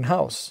decaying wooden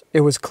house.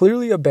 It was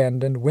clearly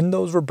abandoned,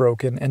 windows were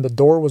broken, and the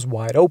door was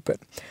wide open.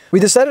 We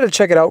decided to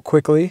check it out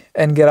quickly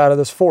and get out of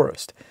this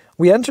forest.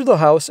 We entered the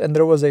house and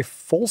there was a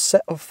full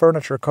set of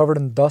furniture covered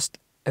in dust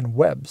and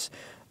webs.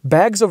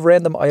 Bags of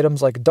random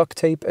items like duct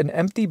tape and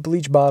empty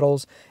bleach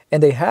bottles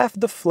and a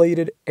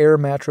half-deflated air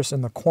mattress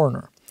in the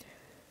corner.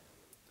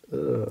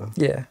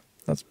 Yeah,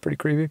 that's pretty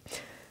creepy.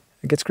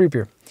 It gets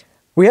creepier.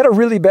 We had a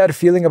really bad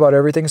feeling about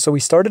everything, so we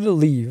started to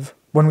leave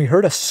when we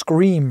heard a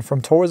scream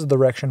from towards the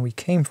direction we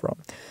came from.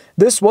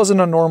 This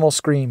wasn't a normal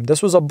scream.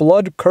 This was a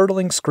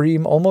blood-curdling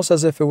scream, almost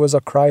as if it was a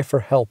cry for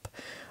help.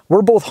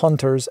 We're both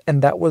hunters,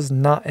 and that was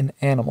not an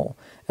animal,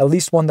 at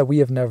least one that we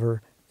have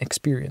never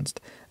experienced.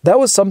 That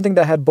was something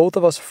that had both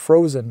of us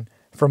frozen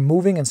from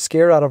moving and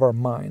scared out of our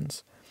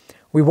minds.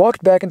 We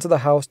walked back into the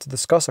house to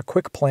discuss a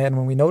quick plan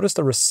when we noticed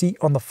a receipt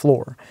on the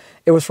floor.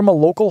 It was from a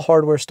local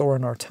hardware store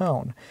in our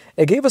town.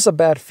 It gave us a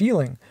bad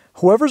feeling.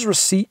 Whoever's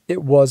receipt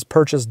it was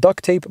purchased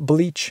duct tape,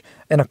 bleach,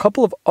 and a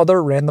couple of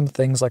other random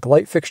things like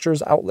light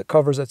fixtures, outlet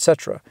covers,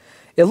 etc.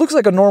 It looks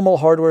like a normal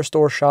hardware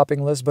store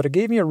shopping list, but it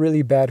gave me a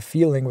really bad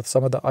feeling with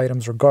some of the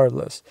items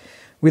regardless.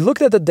 We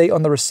looked at the date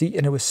on the receipt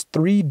and it was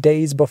 3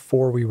 days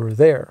before we were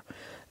there.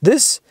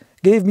 This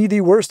gave me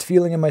the worst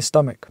feeling in my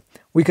stomach.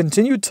 We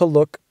continued to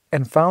look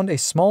and found a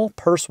small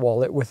purse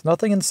wallet with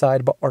nothing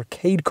inside but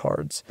arcade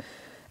cards.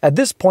 At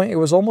this point, it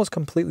was almost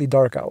completely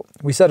dark out.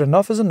 We said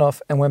enough is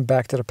enough and went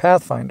back to the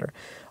Pathfinder.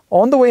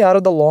 On the way out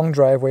of the long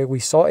driveway, we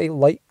saw a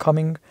light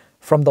coming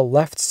from the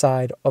left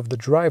side of the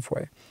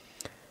driveway,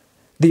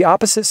 the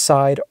opposite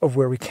side of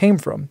where we came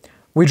from.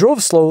 We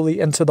drove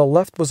slowly, and to the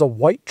left was a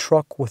white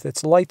truck with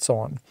its lights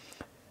on.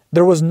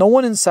 There was no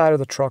one inside of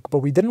the truck, but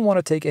we didn't want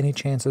to take any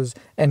chances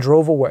and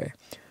drove away.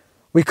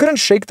 We couldn't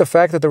shake the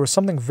fact that there was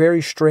something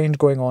very strange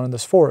going on in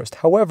this forest.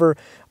 However,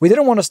 we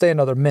didn't want to stay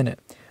another minute.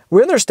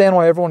 We understand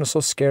why everyone is so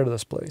scared of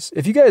this place.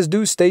 If you guys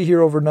do stay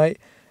here overnight,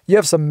 you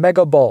have some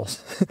mega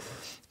balls.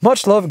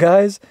 Much love,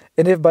 guys.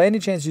 And if by any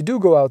chance you do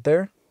go out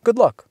there, good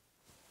luck.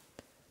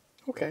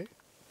 Okay.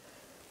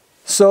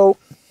 So,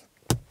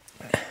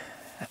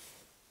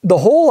 the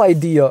whole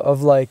idea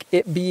of like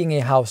it being a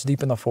house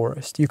deep in the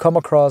forest, you come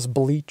across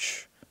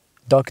bleach,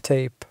 duct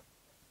tape,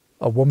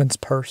 a woman's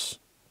purse,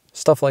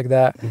 stuff like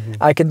that. Mm-hmm.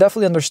 I can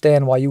definitely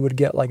understand why you would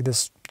get like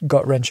this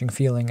gut-wrenching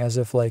feeling as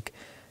if like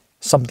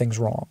something's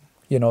wrong.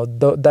 You know,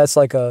 that's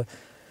like a...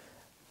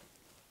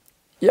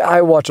 Yeah,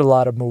 I watch a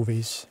lot of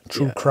movies,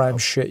 true crime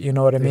shit, you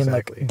know what I mean?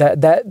 Exactly. Like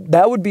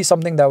that would be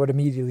something that would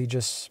immediately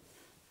just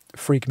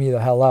freak me the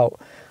hell out.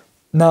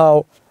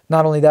 Now,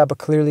 not only that, but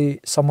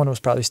clearly someone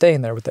was probably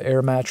staying there with the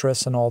air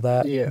mattress and all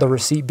that. Yeah. The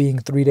receipt being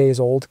 3 days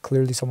old,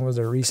 clearly someone was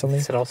there recently.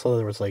 They said also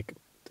there was like,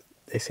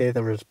 they say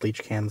there was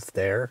bleach cans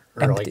there.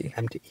 Or Empty. Like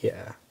empty,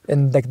 yeah.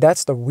 And like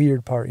that's the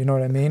weird part, you know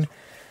what I mean?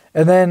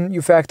 And then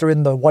you factor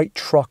in the white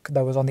truck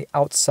that was on the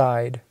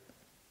outside.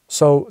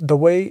 So the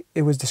way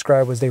it was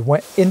described was they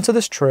went into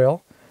this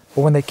trail,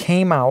 but when they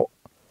came out,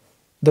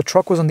 the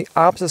truck was on the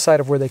opposite side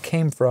of where they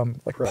came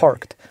from, like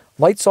parked.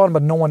 Lights on,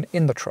 but no one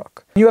in the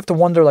truck. You have to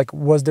wonder, like,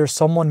 was there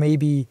someone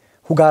maybe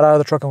who got out of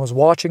the truck and was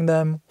watching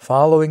them,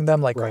 following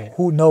them? Like,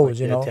 who knows, like,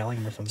 you know? Telling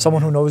him or something,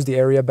 someone who knows the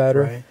area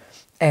better. Right.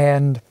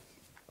 And,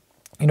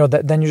 you know,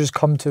 then you just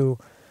come to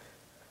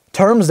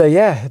terms that,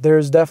 yeah,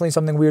 there's definitely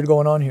something weird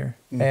going on here.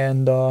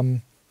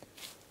 And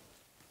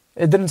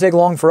it didn't take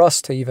long for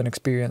us to even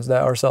experience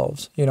that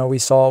ourselves. You know, we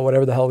saw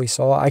whatever the hell we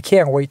saw. I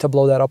can't wait to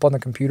blow that up on the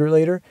computer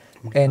later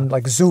and,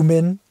 like, zoom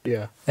in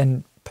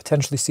and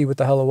potentially see what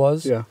the hell it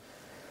was. Yeah.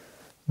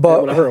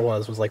 But whatever it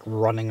was like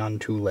running on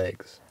 2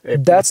 legs.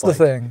 That's the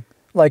thing.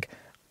 Like,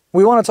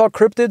 we want to talk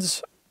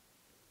cryptids.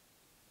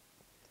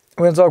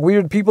 We want to talk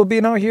weird people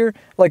being out here.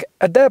 Like,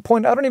 at that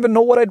point, I don't even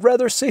know what I'd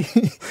rather see.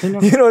 You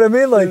know what I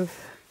mean? Like,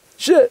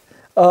 shit.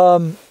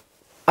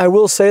 I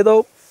will say,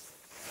 though,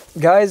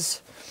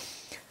 guys...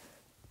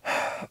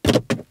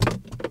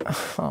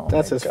 Oh,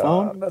 that's his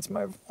phone? That's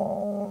my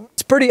phone.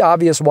 It's pretty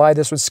obvious why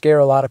this would scare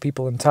a lot of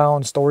people in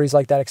town, stories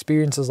like that,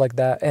 experiences like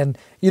that. And,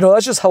 you know,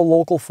 that's just how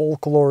local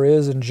folklore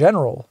is in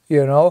general,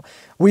 you know?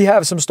 We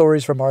have some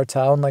stories from our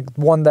town. Like,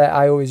 one that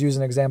I always use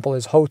an example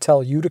is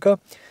Hotel Utica.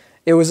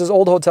 It was this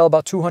old hotel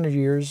about 200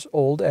 years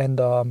old, and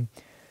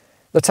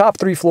the top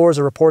 3 floors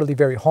are reportedly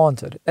very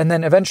haunted. And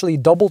then eventually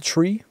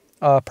Doubletree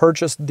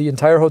purchased the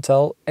entire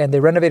hotel, and they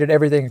renovated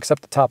everything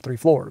except the top 3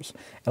 floors.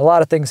 And a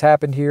lot of things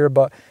happened here,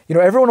 but, you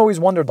know, everyone always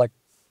wondered, like,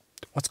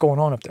 what's going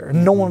on up there?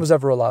 And no one was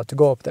ever allowed to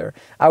go up there.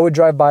 I would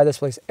drive by this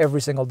place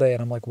every single day,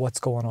 and I'm like, what's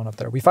going on up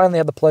there? We finally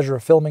had the pleasure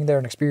of filming there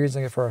and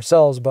experiencing it for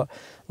ourselves, but,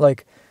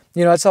 like,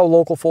 you know, that's how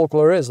local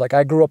folklore is. Like,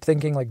 I grew up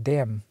thinking, like,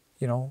 damn,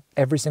 you know,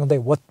 every single day,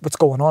 what's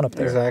going on up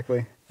there?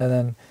 Exactly. And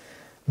then,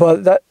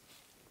 but that...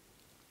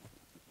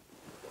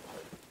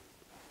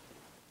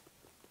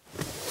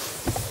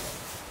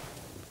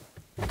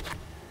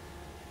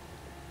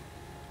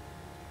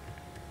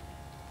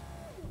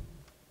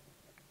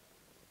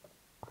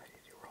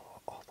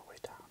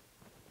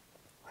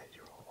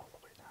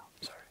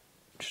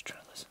 Just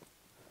trying to listen.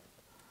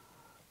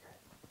 Okay.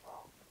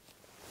 Well.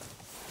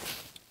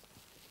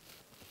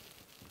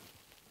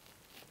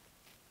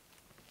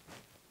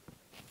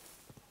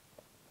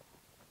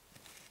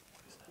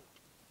 What is that?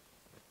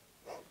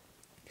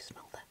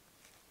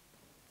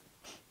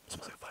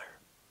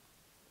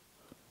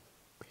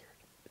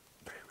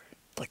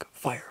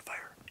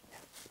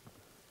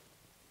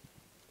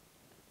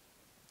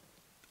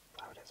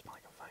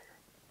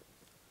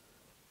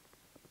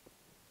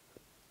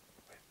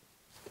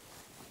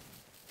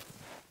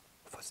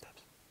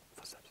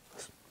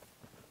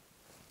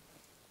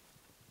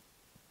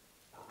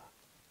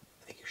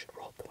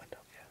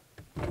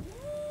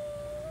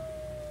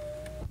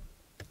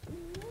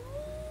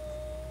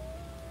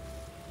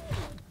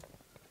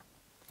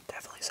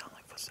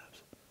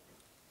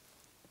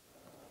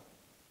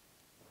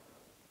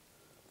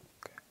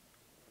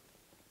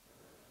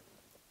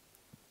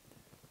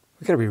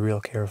 We gotta be real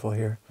careful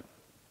here.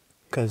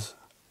 Because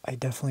I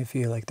definitely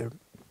feel like there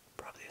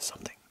probably is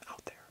something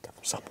out there.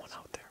 Someone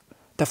out there.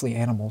 Definitely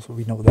animals,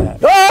 we know that.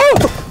 Oh!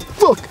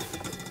 Fuck!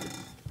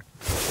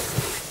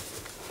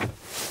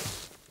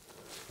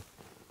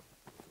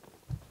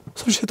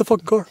 Someone just hit the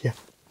fucking car. Yeah.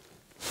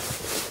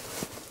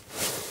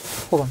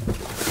 Hold on.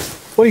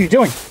 What are you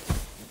doing?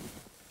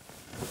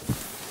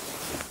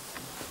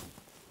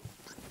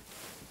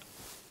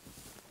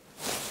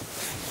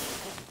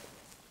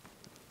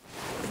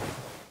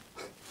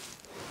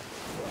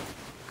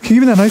 Can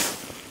you give me that knife?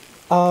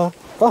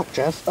 Fuck,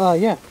 Jess.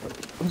 Yeah.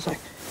 One sec.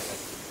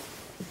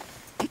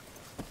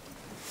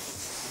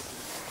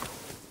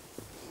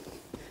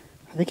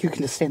 I think you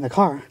can just stay in the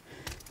car,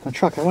 in the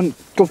truck. I wouldn't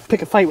go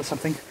pick a fight with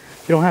something.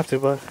 You don't have to,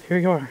 but here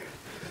you are.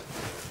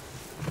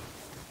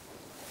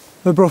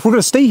 But bro, if we're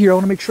gonna stay here, I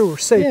wanna make sure we're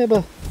safe. Yeah,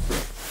 but...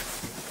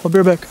 I'll be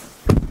right back.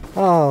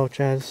 Oh,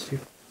 Jazz, you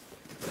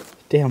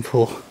damn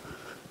fool.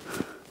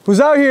 Who's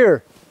out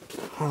here?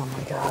 Oh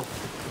my god.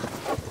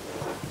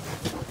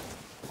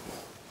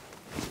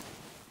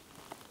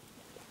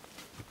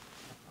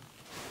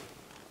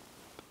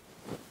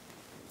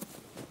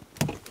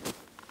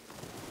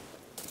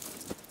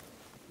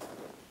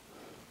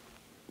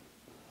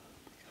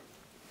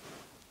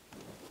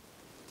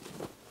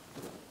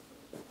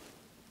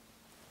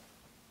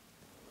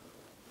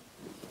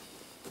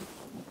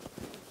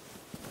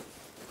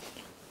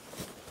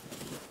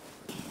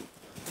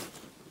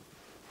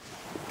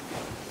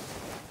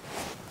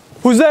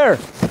 Who's there?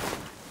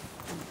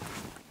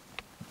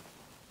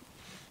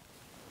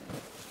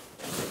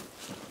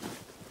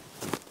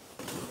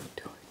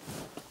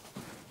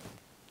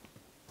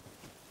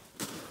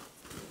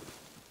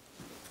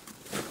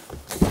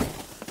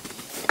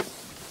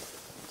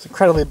 It's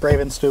incredibly brave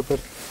and stupid.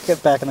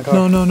 Get back in the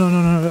car. No.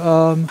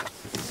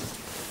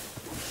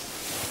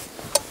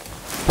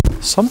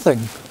 Something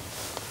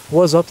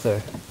was up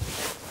there.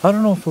 I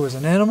don't know if it was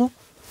an animal.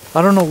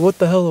 I don't know what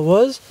the hell it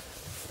was.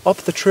 Up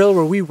the trail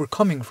where we were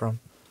coming from.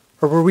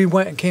 Or where we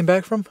went and came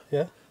back from.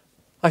 Yeah?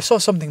 I saw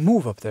something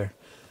move up there.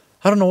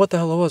 I don't know what the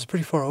hell it was.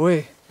 Pretty far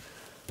away.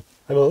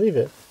 I believe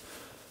it.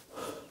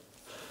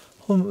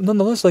 Well,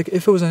 nonetheless, like,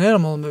 if it was an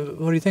animal,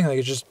 what do you think? Like,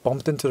 it just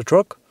bumped into the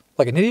truck?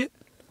 Like an idiot?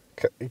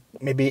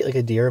 Maybe like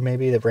a deer,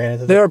 maybe, that ran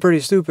into They are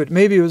pretty stupid.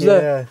 Maybe it was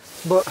that. Yeah.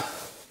 But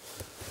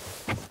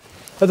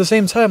at the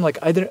same time, like,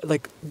 I didn't,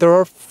 like, there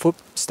are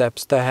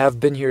footsteps that have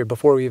been here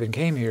before we even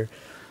came here.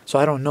 So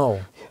I don't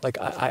know. Like,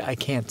 I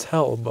can't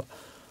tell, but...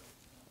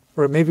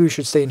 Or maybe we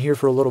should stay in here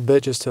for a little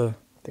bit just to... I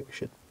think we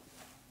should.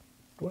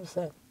 What is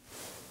that?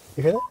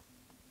 You hear that?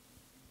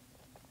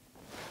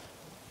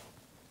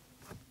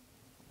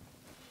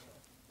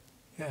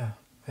 Yeah,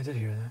 I did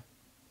hear that.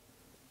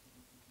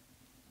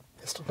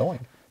 It's still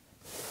going.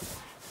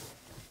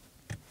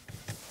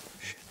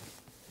 Shit.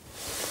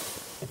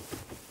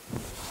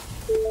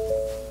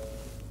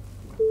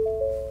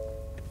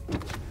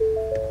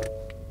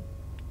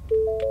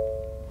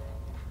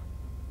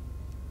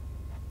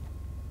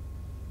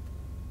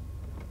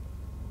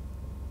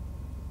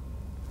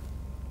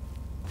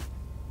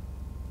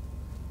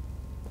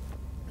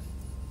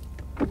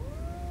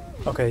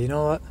 Okay, you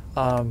know what?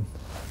 Well,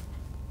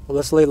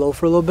 let's lay low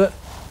for a little bit.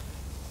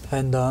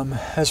 And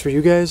as for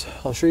you guys,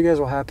 I'll show you guys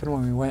what happened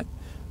when we went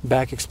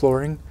back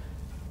exploring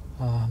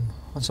on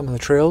some of the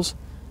trails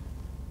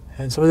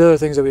and some of the other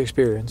things that we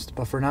experienced.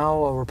 But for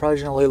now, we're probably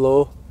just gonna lay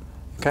low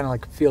and kind of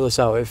like feel this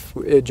out. If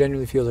it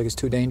genuinely feels like it's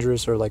too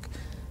dangerous or like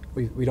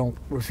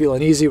we're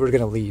feeling uneasy, we're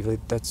gonna leave.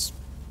 Like, that's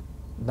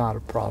not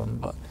a problem.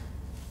 But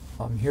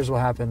here's what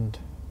happened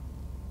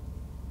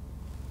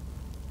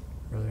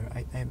earlier.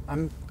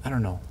 I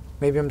don't know.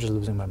 Maybe I'm just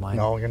losing my mind.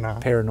 No, you're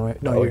not.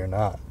 Paranoid. No, you're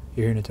not.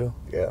 You're hearing it too?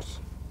 Yes.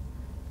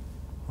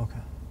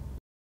 Okay.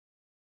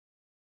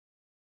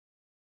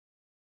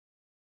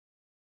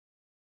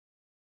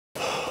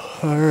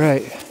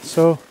 Alright,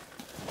 so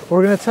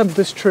we're going to attempt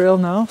this trail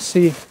now,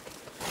 see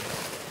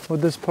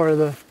what this part of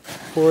the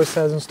forest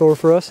has in store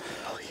for us.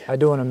 Oh, yeah. I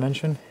do want to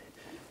mention,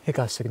 it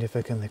got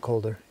significantly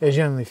colder. It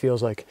generally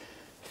feels like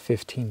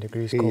 15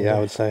 degrees colder. Yeah, I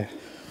would say.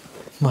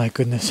 My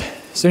goodness.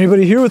 Is there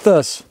anybody here with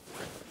us?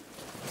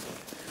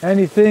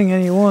 Anything,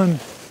 anyone?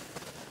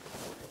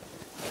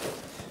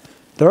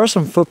 There are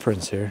some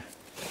footprints here.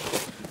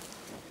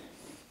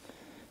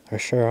 There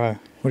sure are.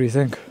 What do you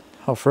think?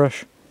 How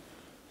fresh?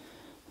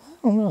 I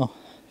don't know.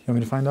 You want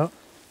me to find out?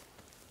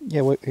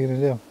 Yeah, what are you gonna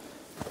do?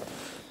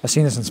 I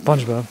seen this in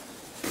SpongeBob.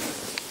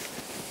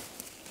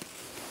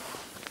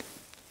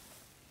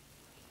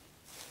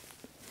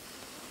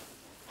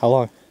 How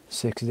long?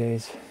 6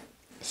 days.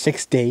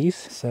 6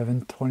 days?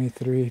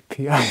 7:23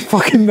 p.m. I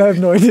fucking have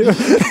no idea.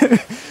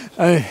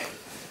 I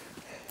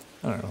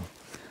don't know.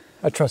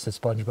 I trusted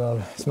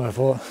SpongeBob. It's my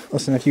fault.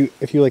 Listen, if you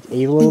like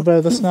ate a little bit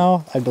of the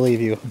snow, I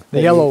believe you.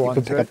 The yellow you ones,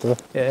 could pick right? up the.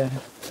 Yeah.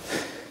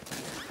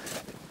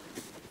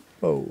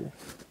 Oh.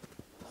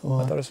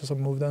 What? I thought I saw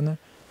something move down there.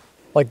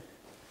 Like,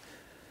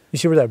 you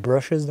see where that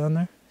brush is down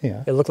there?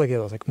 Yeah. It looked like it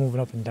was like moving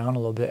up and down a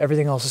little bit.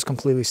 Everything else is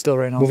completely still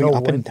right now. Moving No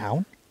up and wind.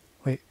 down?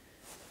 Wait,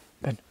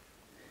 Ben.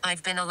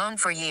 I've been alone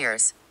for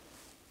years.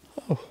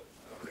 Oh.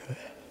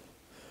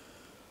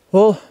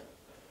 Well,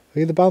 Are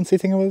you the bouncy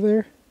thing over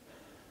there?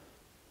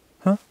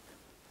 huh?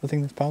 The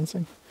thing that's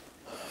bouncing?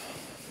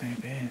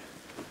 Maybe. I'm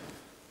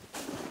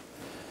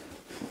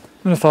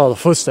gonna follow the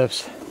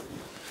footsteps.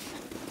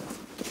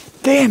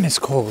 Damn, it's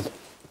cold.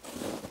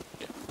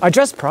 I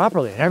dressed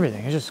properly and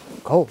everything. It's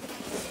just cold.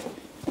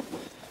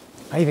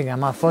 I even got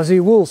my fuzzy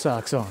wool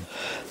socks on.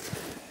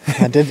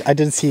 I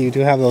did see you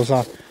do have those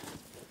on.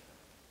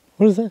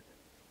 What is that?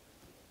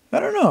 I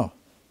don't know.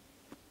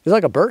 It's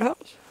like a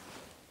birdhouse.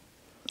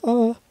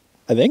 I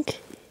think.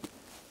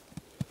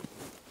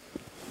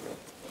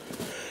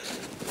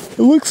 It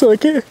looks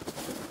like it.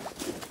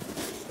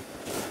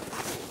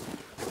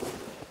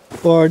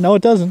 Or no,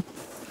 it doesn't.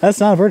 That's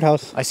not a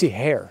birdhouse. I see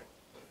hair.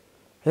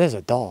 There's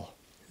a doll.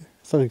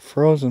 It's like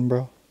frozen,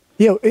 bro.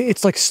 Yeah,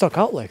 it's like stuck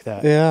out like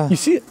that. Yeah. You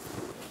see it?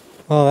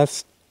 Oh,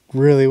 that's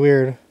really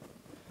weird.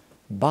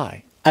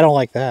 Bye. I don't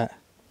like that.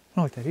 I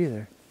don't like that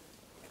either.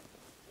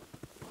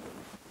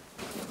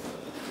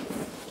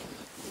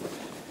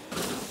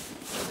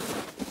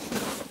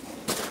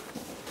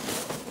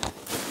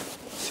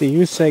 See,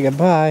 you say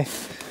goodbye,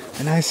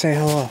 and I say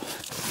hello.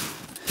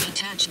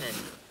 Attachment.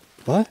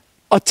 What?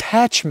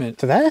 Attachment.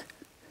 To that?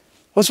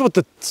 What's what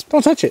the...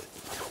 Don't touch it.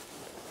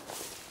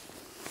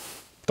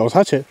 Don't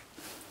touch it.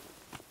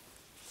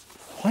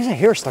 Why is that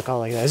hair stuck out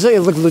like that? Is it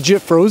like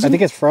legit frozen? I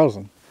think it's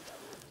frozen.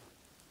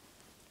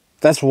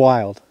 That's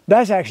wild.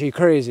 That's actually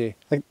crazy.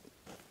 Like,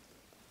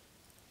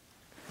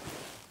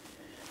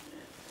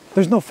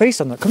 there's no face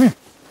on the... Come here.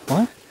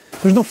 what?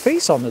 There's no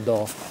face on the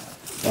doll.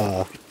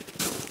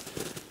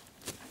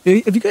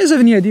 If you guys have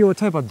any idea what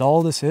type of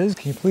doll this is,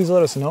 can you please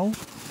let us know?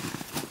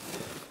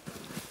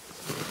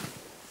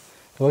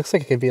 It looks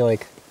like it could be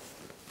like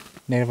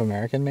Native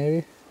American,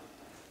 maybe.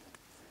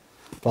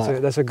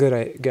 But That's a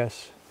good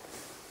guess.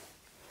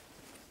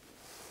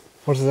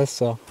 what is this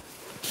though?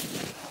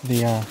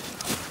 The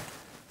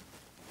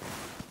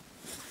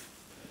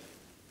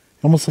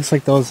almost looks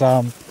like those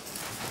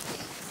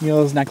you know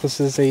those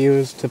necklaces they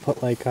use to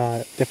put like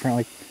different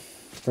like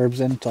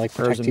herbs in to like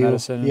protect Herbs and you.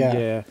 medicine.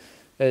 Yeah.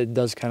 It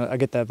does kind of... I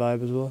get that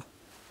vibe as well.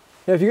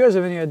 Yeah, if you guys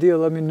have any idea,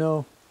 let me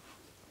know.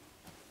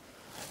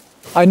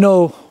 I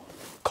know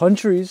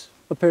countries,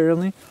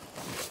 apparently.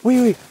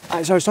 Wait. So I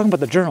was talking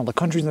about the journal, the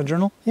countries in the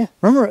journal. Yeah.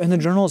 Remember in the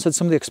journal it said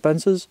some of the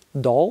expenses,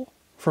 doll,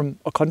 from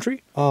a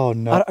country? Oh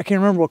no, I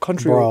can't remember what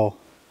country. bro.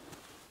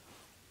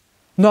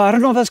 No, I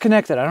don't know if that's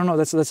connected. I don't know.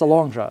 That's a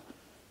long shot.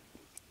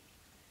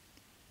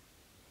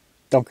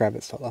 Don't grab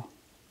it still though.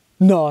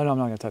 No, I'm not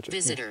going to touch it.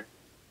 Visitor.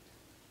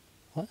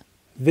 What?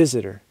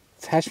 Visitor.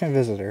 Attachment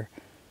visitor.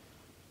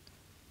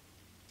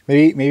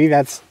 Maybe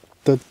that's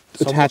the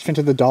attachment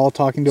to the doll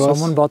talking to us.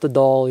 Someone bought the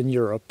doll in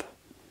Europe.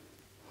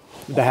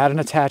 They had an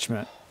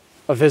attachment,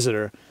 a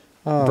visitor,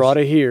 brought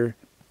it here.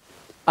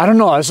 I don't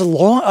know. It's a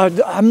long...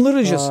 I'm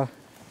literally just...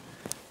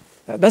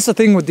 That's the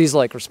thing with these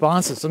like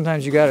responses.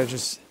 Sometimes you gotta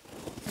just...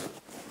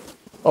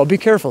 Oh, be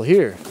careful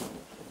here.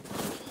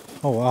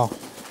 Oh wow.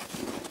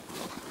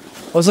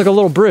 Oh, it's like a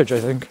little bridge, I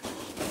think.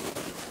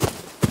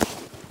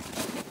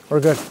 We're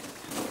good.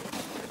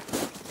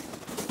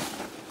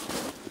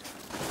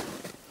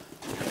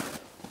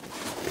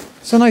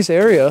 It's a nice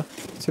area,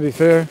 to be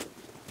fair.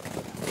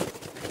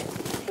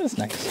 That's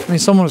nice. I mean,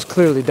 someone was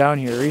clearly down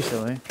here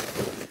recently.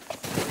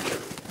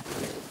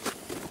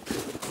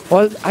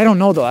 Well, I don't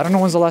know though. I don't know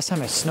when's the last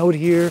time it snowed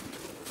here.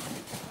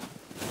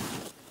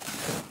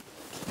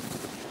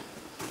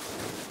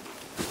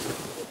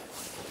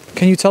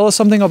 Can you tell us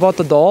something about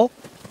the doll?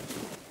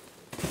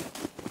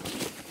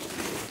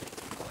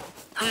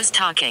 Who's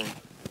talking?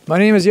 My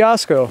name is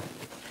Jasko.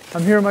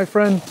 I'm here with my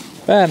friend.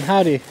 Ben,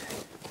 howdy.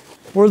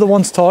 We're the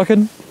ones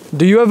talking.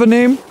 Do you have a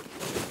name?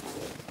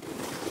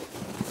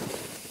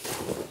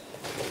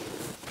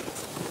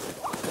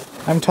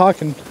 I'm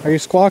talking. Are you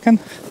squawking?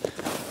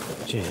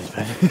 Jesus,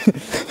 man.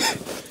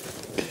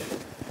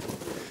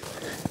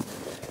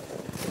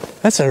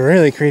 That's a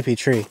really creepy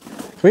tree.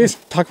 Can we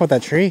just talk about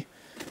that tree?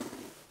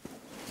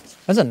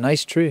 That's a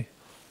nice tree.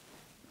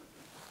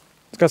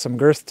 It's got some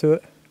girth to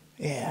it.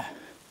 Yeah.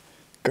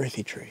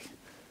 Girthy tree.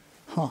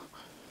 Huh.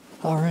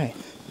 All right.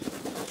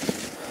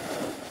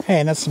 Hey,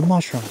 and that's some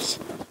mushrooms.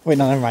 Wait,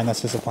 no, never mind.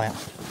 That's just a plant.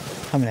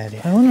 I'm an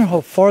idiot. I wonder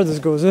how far this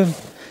goes in.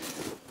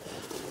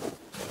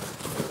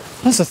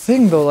 That's the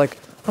thing, though. Like,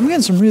 I'm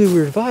getting some really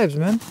weird vibes,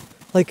 man.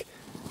 Like,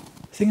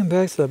 thinking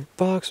back to the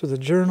box with the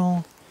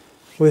journal,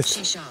 with...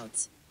 She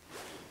shouts.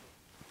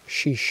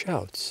 She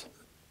shouts.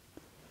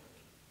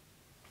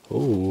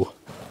 Ooh.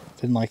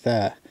 Didn't like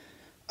that.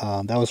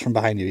 That was from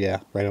behind you, yeah.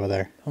 Right over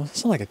there. Oh, that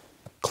sounded like a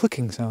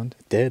clicking sound.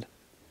 It did.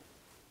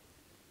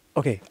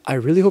 Okay, I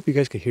really hope you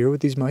guys could hear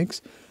with these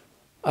mics.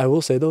 I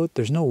will say, though,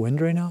 there's no wind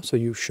right now, so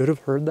you should have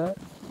heard that.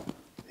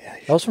 Yeah,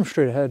 That was from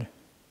straight ahead.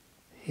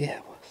 yeah,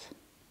 it was.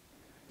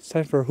 It's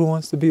time for Who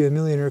Wants to Be a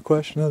Millionaire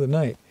question of the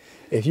night.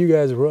 If you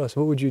guys were us,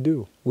 what would you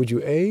do? Would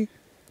you A,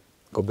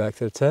 go back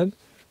to the tent?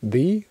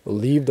 B,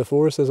 leave the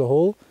forest as a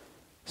whole?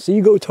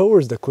 C, go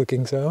towards the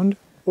clicking sound?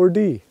 Or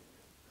D,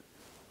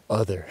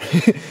 other?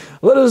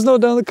 Let us know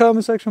down in the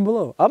comment section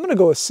below. I'm gonna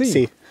go with C.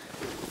 C.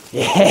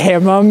 Yeah,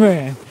 my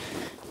man.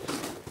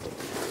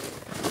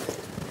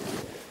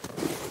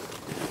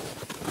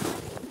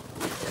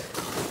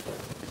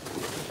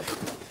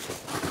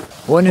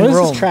 When in What is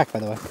Rome. this track, by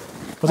the way?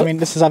 I mean,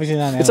 this is obviously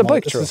not an It's a animal.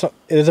 bike This trail.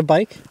 It is a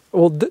bike?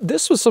 Well,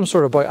 this was some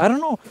sort of bike. I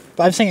don't know.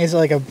 But I'm saying, is it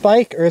like a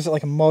bike or is it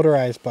like a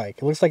motorized bike?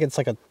 It looks like it's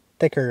like a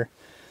thicker...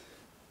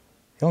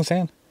 You know what I'm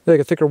saying? Like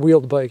a thicker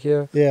wheeled bike,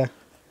 yeah. Yeah.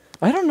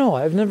 I don't know.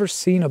 I've never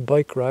seen a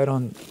bike ride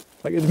on...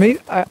 Like it may,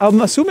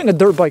 I'm assuming a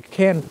dirt bike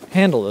can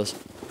handle this.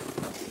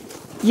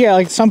 Yeah,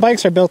 like some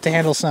bikes are built to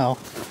handle snow.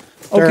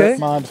 Dirt, Okay.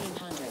 mud,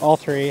 all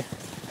three.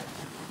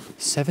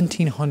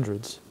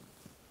 1700s.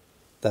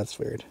 That's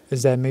weird.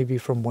 Is that maybe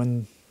from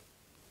when...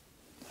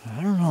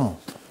 I don't know.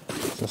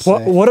 Just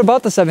What, say. what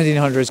about the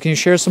 1700s? Can you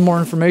share some more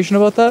information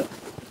about that?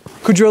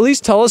 Could you at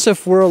least tell us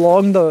if we're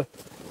along the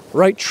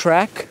right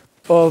track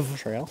of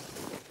Trail?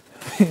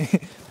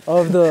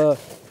 the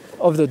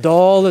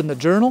doll and the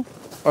journal?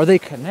 Are they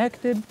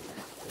connected?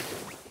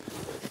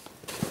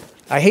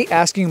 I hate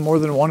asking more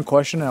than one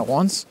question at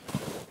once,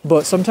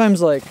 but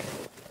sometimes like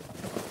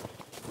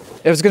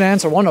if it's gonna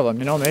answer one of them,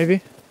 you know,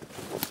 maybe.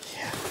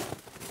 Yeah.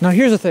 Now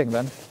here's the thing,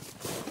 Ben.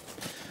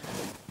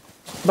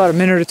 About a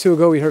minute or two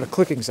ago, we heard a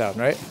clicking sound,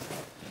 right?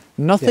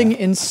 Nothing Yeah.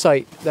 in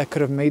sight that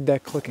could have made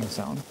that clicking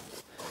sound.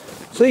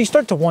 So you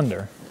start to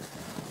wonder,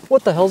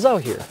 what the hell's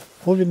out here?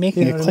 We'll be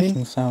making You know a what I mean?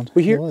 clicking sound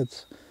We in hear- the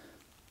woods.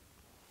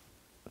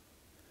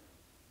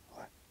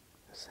 What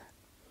is that?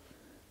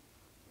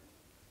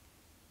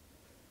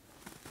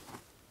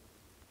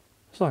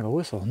 It's like a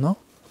whistle, no?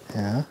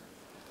 Yeah.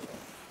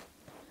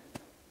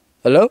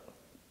 Hello?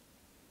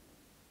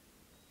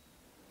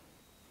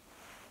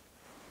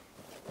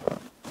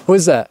 Who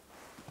is that?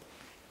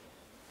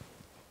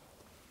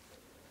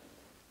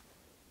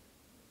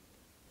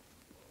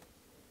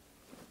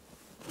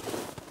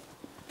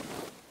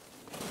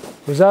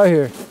 Who's out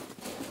here?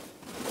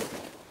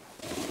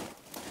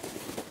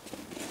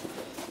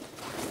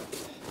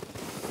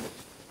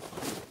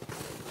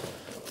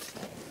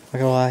 Not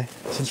gonna lie,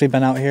 since we've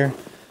been out here,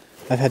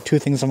 I've had two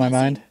things on my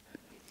mind.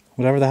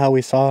 Whatever the hell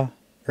we saw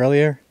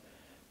earlier,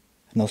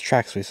 and those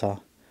tracks we saw.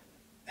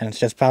 And it's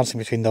just bouncing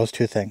between those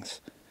two things.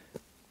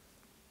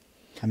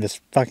 I'm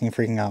just fucking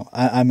freaking out.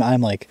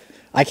 I'm like,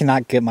 I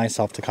cannot get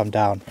myself to come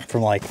down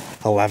from like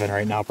 11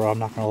 right now, bro. I'm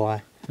not gonna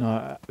lie.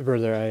 No,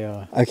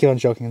 brother, I keep on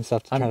joking and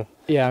stuff to try to...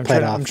 I'm play it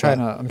trying.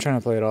 off, I'm trying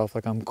to play it off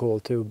like I'm cool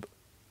too.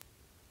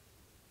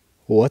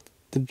 What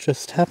did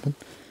just happen?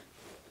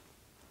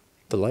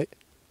 The light,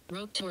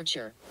 Rope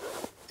torture.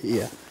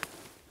 Yeah.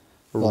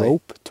 Light.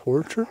 rope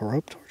torture.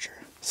 Rope torture.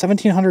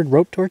 1700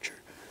 rope torture?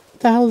 What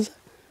the hell is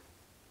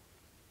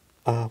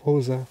that? What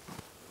was that?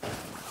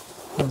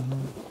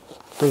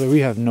 Brother, we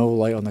have no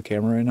light on the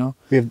camera right now.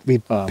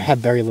 We Um, have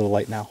very little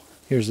light now.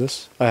 Here's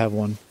this. I have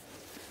one.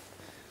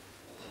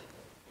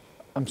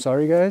 I'm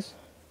sorry, guys.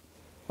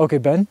 Okay,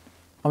 Ben.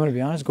 I'm gonna be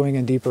honest. Going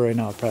in deeper right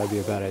now would probably be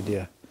a bad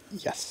idea.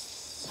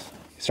 Yes.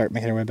 Start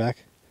making our way back.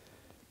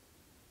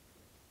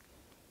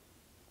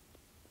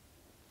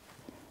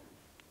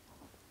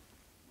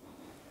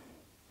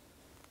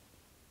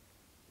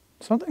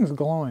 Something's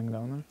glowing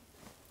down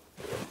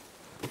there.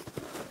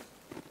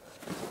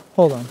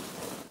 Hold on.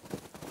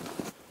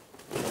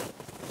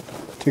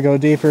 To go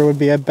deeper would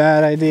be a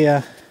bad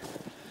idea.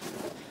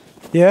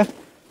 Yeah,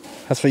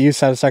 That's what you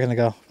said a second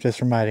ago.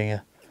 Just reminding you.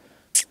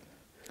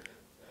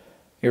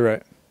 you're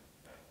right.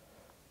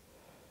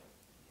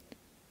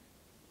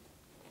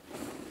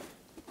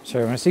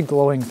 Sorry, when I see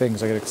glowing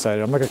things, I get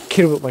excited. I'm like a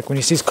kid with, like when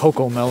he sees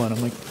Coco Melon.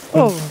 I'm like,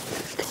 oh.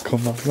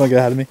 Come on, you want to get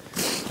ahead of me?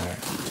 All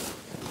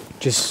right.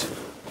 Just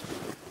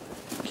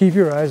keep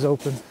your eyes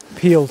open,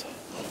 peeled.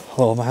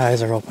 Oh, my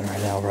eyes are open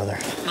right now, brother.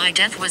 My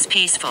death was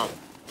peaceful.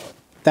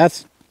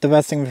 That's the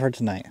best thing we've heard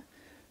tonight.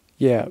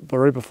 Yeah, but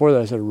right before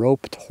that I said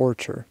rope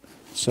torture.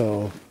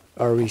 So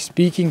are we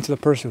speaking to the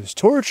person who's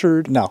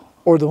tortured No.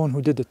 or the one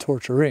who did the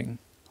torturing?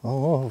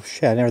 Oh,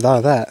 shit, I never thought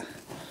of that.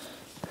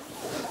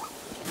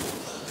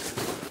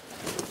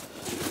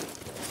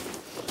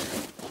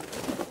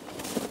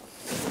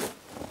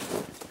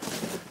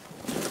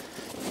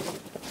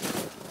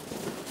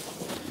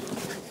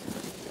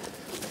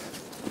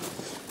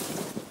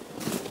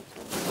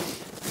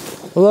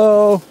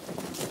 Hello?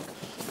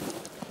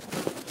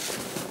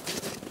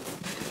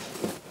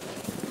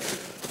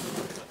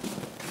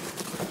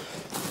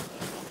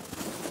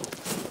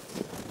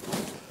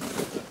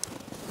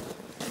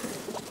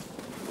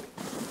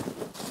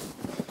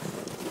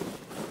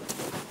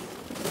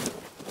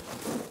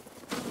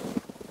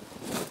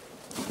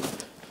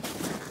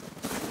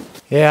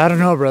 Yeah, I don't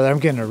know, brother. I'm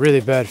getting a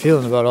really bad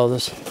feeling about all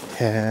this.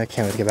 Yeah, I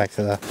can't wait to get back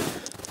to the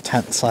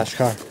tent slash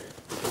car.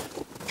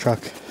 Truck.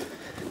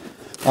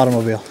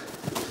 Automobile.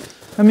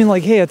 I mean,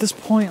 like, hey, at this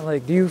point,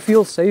 like, do you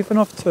feel safe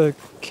enough to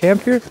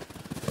camp here?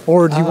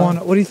 Or do you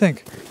want, what do you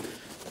think?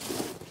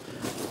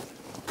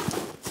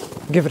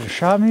 Give it a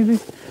shot, maybe?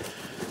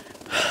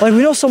 Like,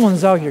 we know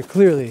someone's out here,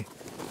 clearly.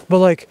 But,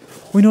 like,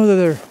 we know that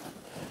they're,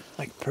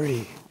 like,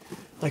 pretty.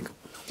 Like,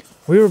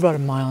 We were about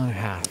 1.5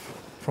 miles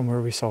from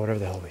where we saw whatever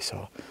the hell we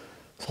saw.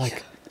 It's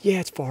like, yeah,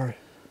 it's far.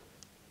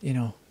 You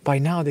know, by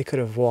now they could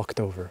have walked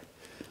over.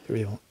 They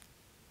really won't.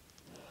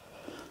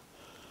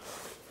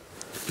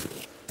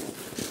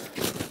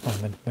 Oh,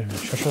 wait a minute.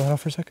 Should I shut that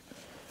off for a sec?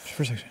 Just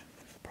for a second.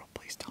 Bro,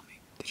 please tell me.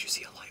 Did you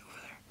see a light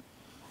over there?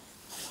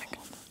 Like,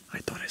 I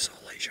thought I saw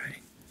a light shining.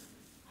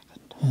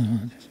 Hold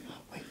on.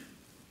 Wait.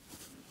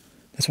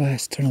 That's why I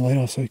turned the light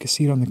off so you could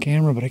see it on the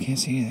camera, but I can't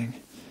see anything.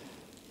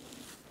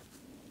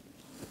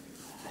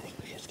 I think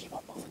we should just keep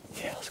on moving.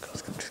 Yeah, let's go.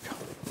 Just go.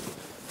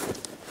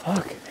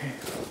 Fuck.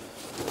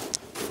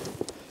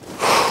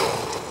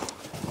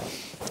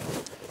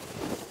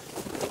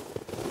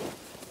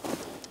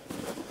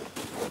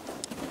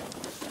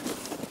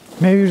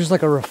 Maybe just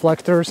like a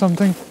reflector or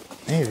something?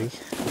 Maybe.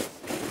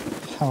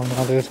 I don't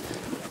know, dude.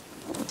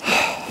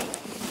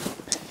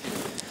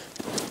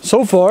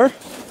 So far,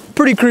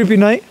 pretty creepy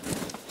night.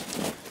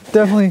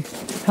 Definitely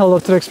held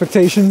up to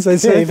expectations, I'd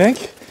say. Yeah, you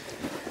think?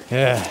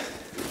 Yeah,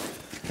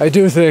 I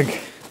do think.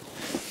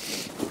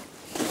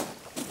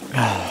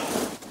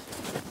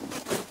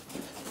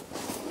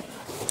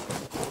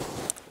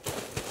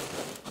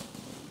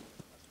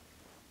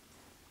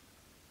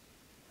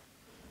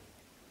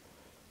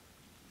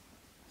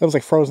 That was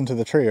like frozen to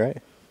the tree, right?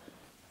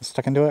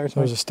 Stuck into it or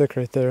something? There's a stick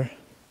right there.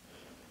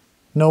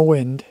 No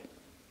wind.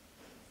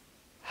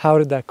 How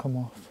did that come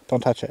off?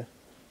 Don't touch it.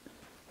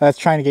 That's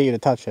trying to get you to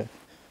touch it.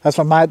 That's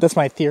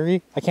my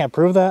theory. I can't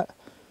prove that.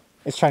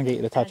 It's trying to get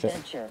you to touch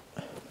Adventure.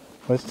 it.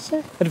 What does it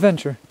say?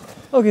 Adventure.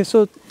 Okay,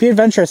 so Be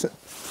adventurous.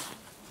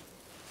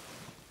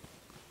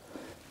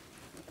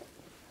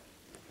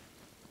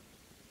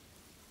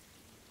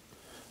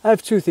 I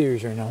have 2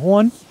 theories right now.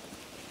 One,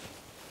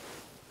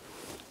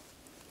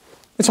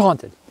 it's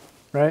haunted,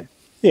 right?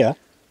 Yeah.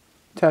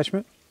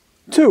 Attachment.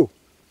 2,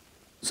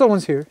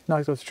 someone's here,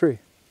 knocked off the tree.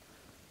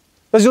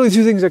 That's the only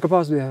 2 things that could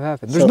possibly have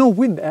happened. There's So- no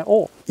wind at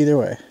all. Either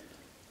way.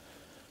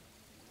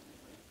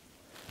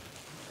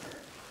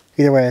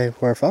 Either way,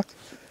 we're fucked.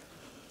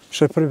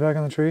 Should I put it back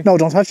on the tree? No,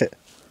 don't touch it.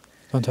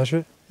 Don't touch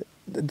it?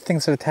 The thing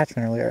said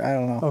attachment earlier. I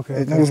don't know. Okay,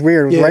 It okay. was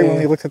weird. It was Yeah, right yeah, when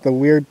we yeah. looked at the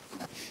weird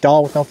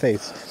doll with no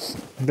face.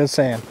 I'm just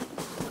saying.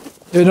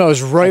 Yeah, no, it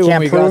was right I when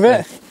can't we prove got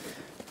it.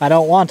 I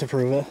don't want to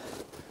prove it.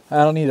 I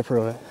don't need to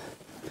prove it.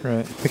 there.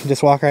 Right. We can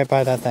just walk right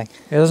by that thing.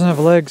 It doesn't have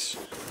legs.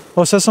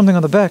 Oh, it says something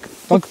on the back.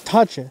 Don't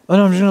touch it. Oh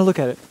no, I'm just gonna look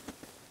at it.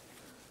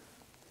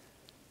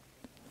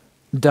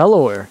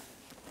 Delaware.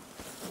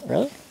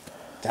 Really?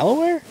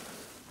 Delaware?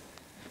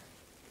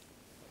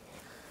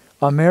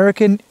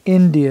 American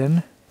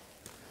Indian.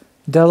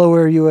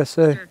 Delaware,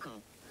 USA. Circle.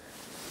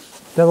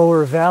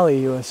 Delaware Valley,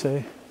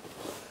 USA.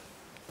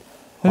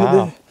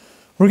 Wow.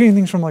 We're getting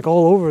things from like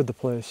all over the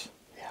place.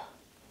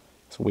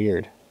 It's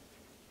weird.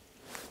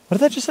 What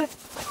did that just say?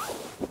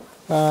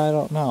 I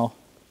don't know.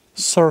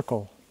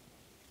 Circle.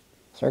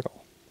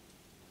 Circle.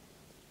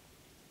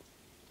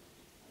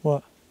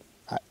 What?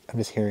 I'm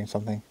just hearing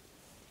something.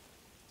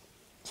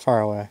 It's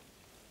far away.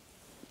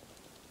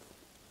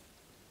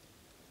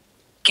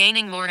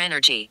 Gaining more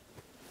energy.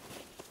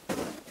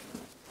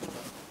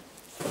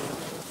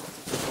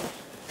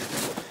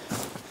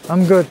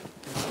 I'm good.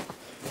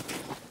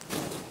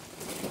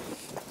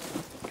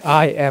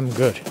 I am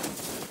good.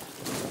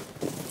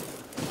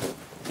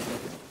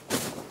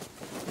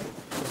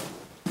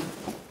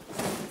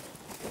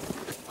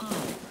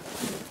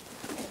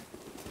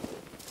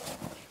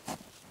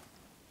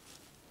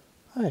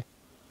 Hi.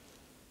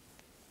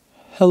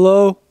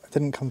 Hello? It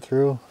didn't come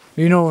through.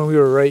 You know when we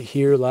were right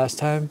here last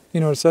time? You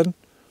know what it said?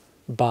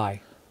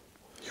 Bye.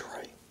 You're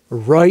right.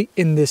 Right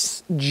in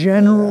this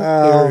general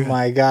Oh area.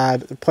 my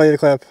god. Play the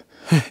clip.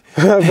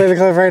 Play the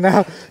clip right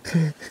now.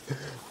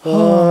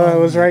 Oh, it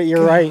was right.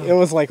 You're right. It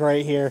was like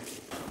right here.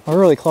 We're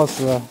really close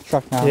to the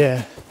truck now.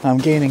 Yeah. I'm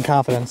gaining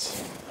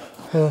confidence.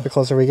 Oh, The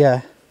closer we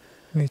get.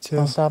 me too.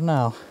 Don't stop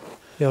now.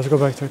 Yeah, let's go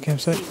back to our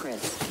campsite.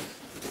 Secrets.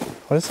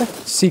 What is it?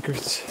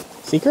 Secrets.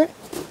 Secret?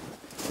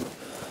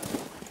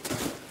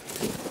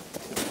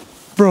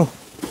 Bro.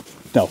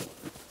 No.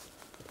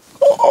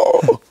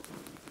 Oh.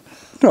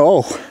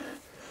 No.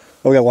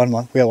 Oh, we got one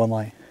light. We got one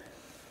light.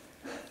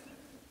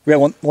 We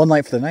got one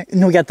light for the night.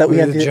 No, we got that. We We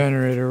have got the the.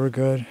 generator. We're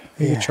good.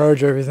 We Yeah. can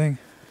charge everything.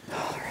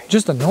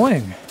 Just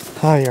annoying.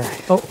 Oh, you're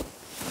right. Oh,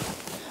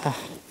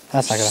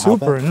 That's not gonna help.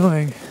 super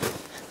annoying.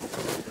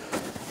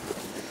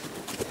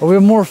 But we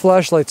have more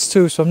flashlights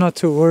too, so I'm not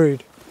too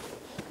worried.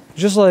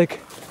 Just like,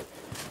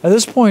 at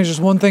this point, it's just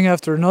one thing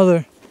after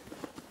another.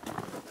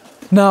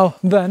 Now,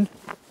 then,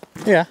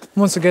 Yeah.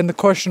 once again, the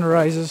question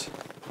arises.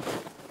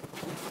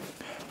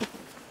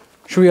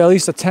 Should we at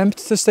least attempt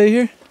to stay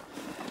here?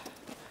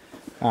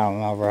 I don't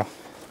know, bro.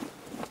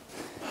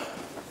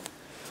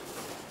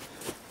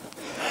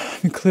 I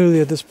mean, clearly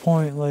at this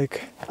point,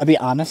 like... I'll be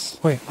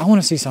honest. Wait, I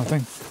want to see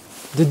something.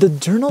 Did the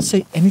journal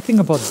say anything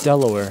about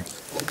Delaware?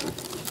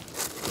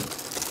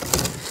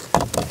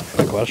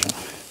 Good question.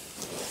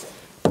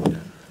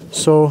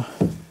 So,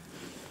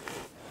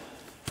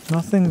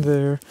 nothing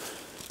there.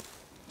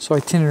 So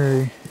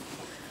itinerary.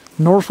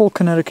 Norfolk,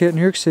 Connecticut,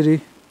 New York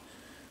City,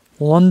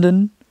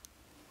 London,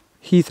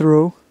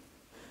 Heathrow,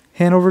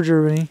 Hanover,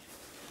 Germany.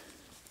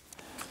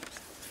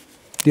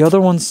 The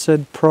other one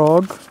said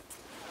Prague,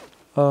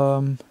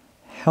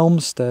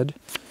 Helmstedt.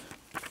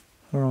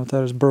 I don't know what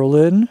that is.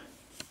 Berlin.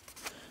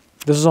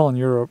 This is all in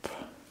Europe.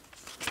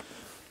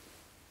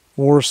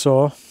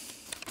 Warsaw.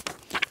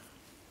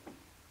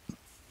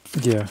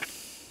 Yeah.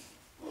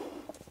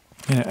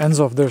 And it ends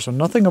off there, so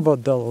nothing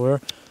about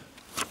Delaware.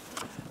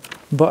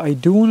 But I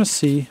do want to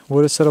see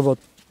what it said about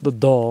the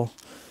doll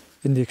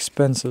in the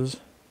expenses.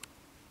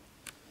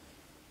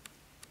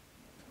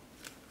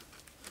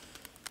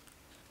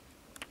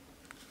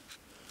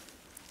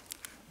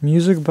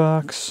 Music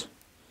box,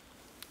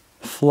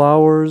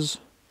 flowers,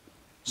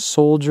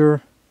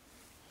 soldier,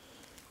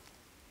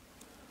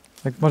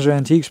 like a bunch of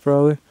antiques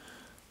probably.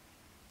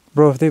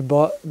 Bro, if they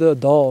bought the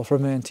doll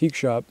from an antique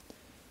shop,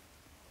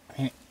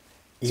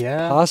 it's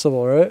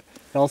possible, right?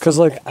 Because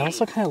like it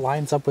also kind of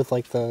lines up with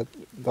like the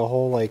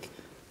whole like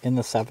in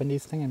the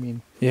 70s thing. I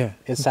mean, yeah,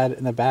 it said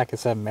in the back it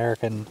said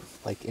American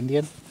like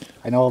Indian.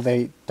 I know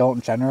they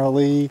don't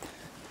generally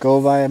go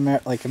by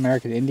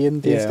American Indian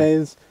these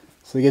days.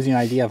 So it gives you an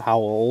idea of how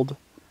old,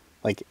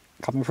 like,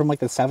 coming from, like,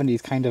 the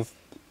 70s kind of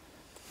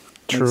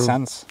makes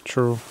sense.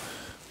 True.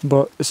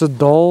 But it's a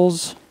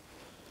doll's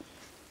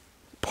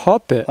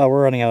puppet. Oh,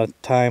 we're running out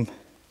of time.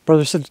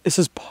 Brother said it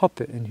says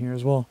puppet in here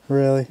as well.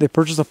 Really? They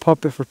purchased a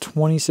puppet for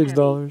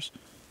 $26.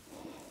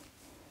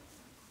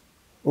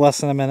 Less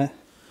than a minute.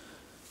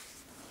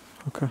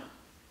 Okay.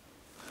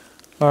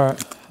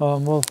 Alright.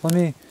 Well, let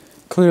me...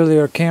 Clearly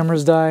our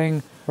camera's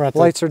dying.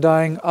 Lights are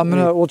dying.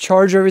 We'll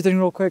charge everything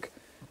real quick.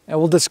 And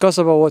we'll discuss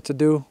about what to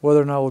do,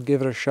 whether or not we'll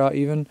give it a shot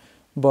even.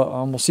 But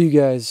we'll see you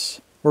guys.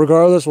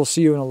 Regardless, we'll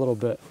see you in a little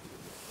bit.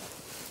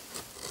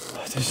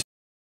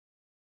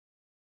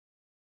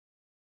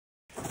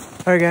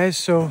 Alright guys,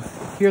 so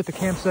here at the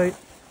campsite,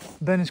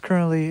 Ben is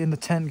currently in the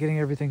tent getting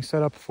everything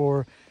set up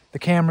for the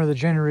camera, the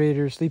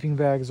generator, sleeping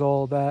bags,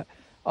 all of that.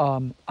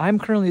 I'm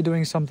currently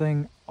doing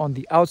something on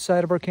the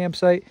outside of our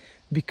campsite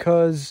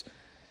because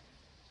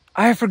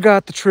I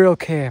forgot the trail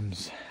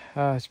cams.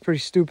 It's pretty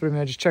stupid. I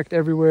mean, I just checked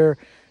everywhere.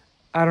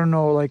 I don't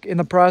know, like in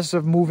the process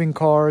of moving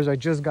cars, I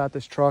just got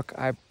this truck.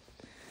 I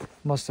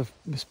must have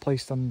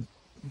misplaced them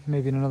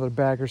maybe in another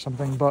bag or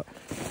something. But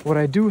what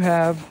I do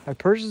have, I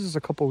purchased this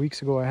a couple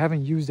weeks ago. I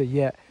haven't used it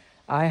yet.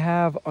 I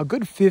have a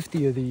good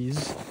 50 of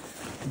these.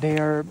 They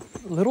are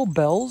little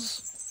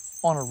bells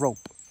on a rope.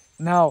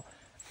 Now,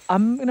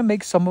 I'm going to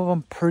make some of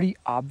them pretty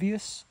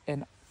obvious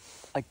and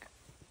like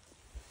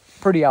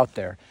pretty out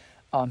there.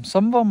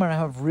 Some of them are going to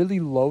have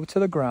really low to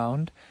the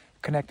ground,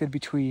 connected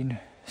between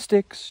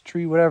sticks,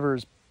 tree, whatever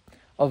is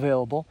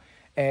available,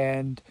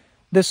 and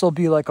this will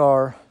be like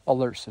our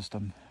alert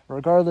system.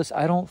 Regardless,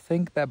 I don't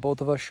think that both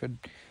of us should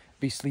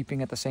be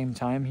sleeping at the same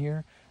time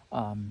here,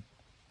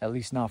 at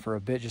least not for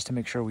a bit, just to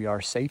make sure we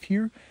are safe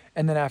here.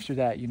 And then after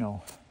that, you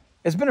know,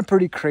 it's been a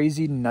pretty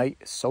crazy night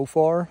so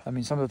far. I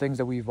mean, some of the things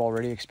that we've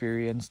already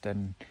experienced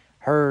and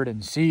heard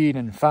and seen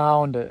and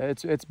found,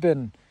 it's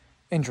been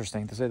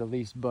interesting to say the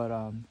least. But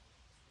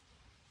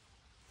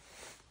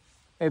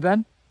hey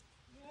Ben?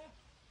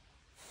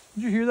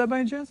 Did you hear that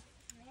by any chance?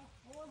 Yeah,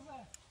 what was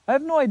that? I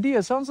have no idea.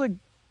 It sounds like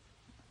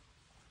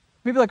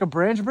maybe like a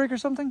branch break or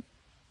something.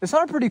 It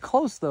sounded pretty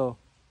close though.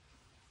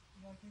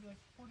 Maybe like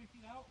 40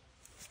 feet out?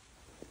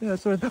 Yeah,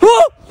 that's what I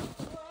thought.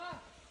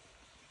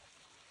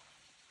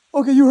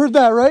 Okay, you heard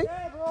that, right?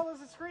 Yeah, bro,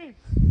 there's a scream.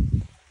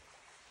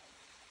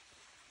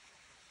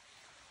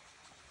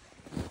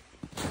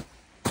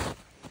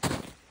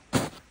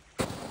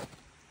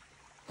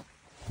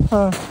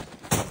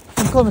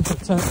 I'm coming to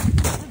the tent.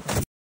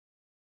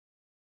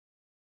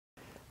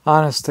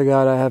 Honest to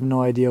God, I have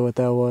no idea what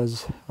that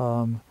was.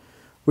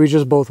 We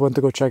just both went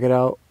to go check it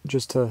out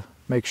just to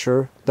make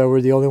sure that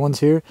we're the only ones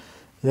here.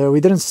 We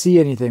didn't see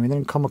anything. We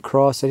didn't come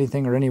across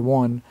anything or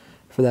anyone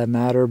for that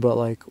matter, but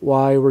like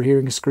why we're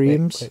hearing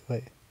screams.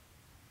 Wait.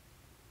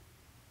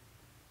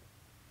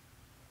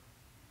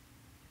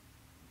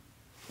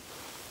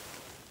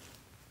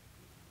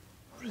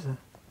 What is that?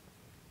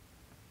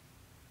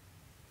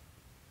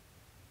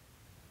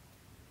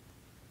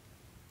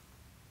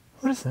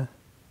 What is that?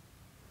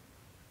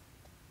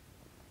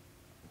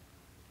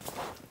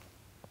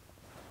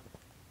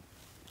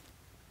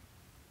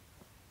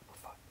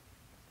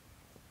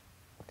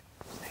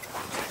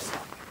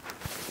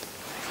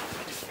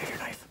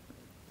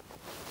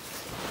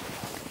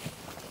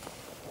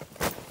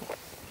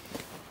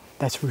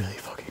 That's really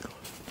fucking cool.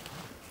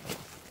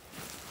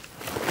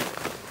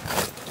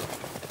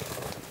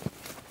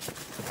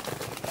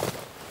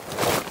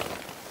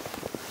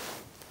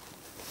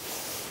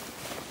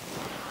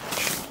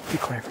 Be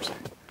quiet for a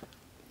second.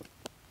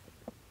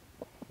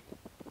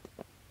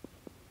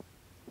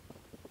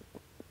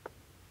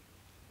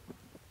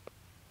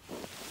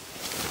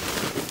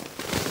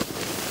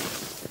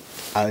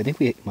 I think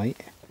we might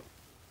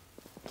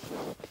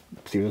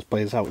see if this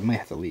plays out. We might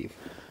have to leave.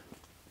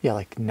 Yeah,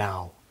 like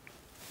now.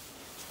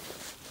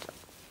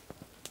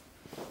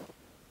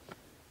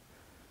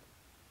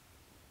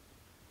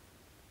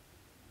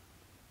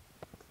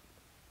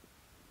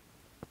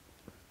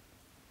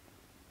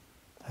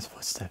 That's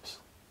footsteps.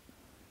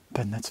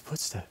 Ben, that's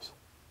footsteps.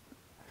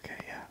 Okay,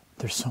 yeah.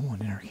 There's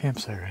someone in our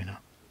campsite right now.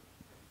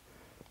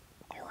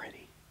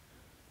 Already.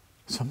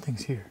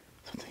 Something's here.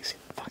 Something's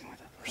fucking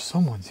with us. Or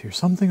someone's here.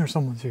 Something or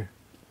someone's here.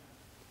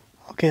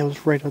 Okay, I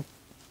was right up.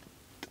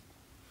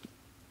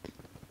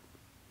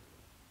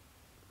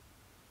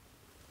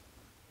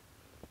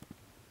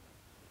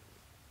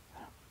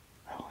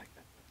 I don't like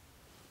that.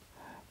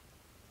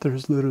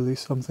 There's literally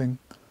something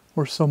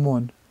or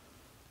someone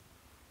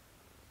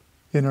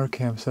in our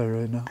campsite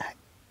right now.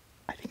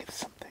 I think it's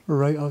something.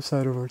 Right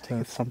outside of our I think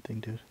tent. it's something,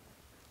 dude.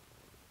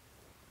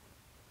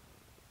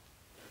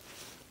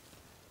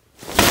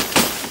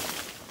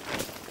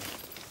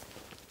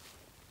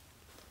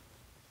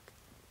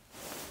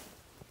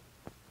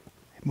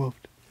 It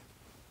moved.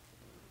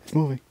 It's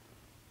moving.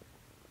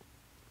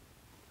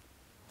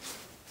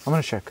 I'm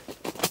gonna check.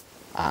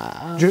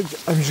 I'm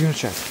just gonna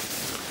check.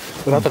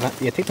 Without the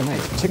knife. Yeah, take the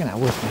knife. I'm taking that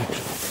with me,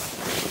 actually.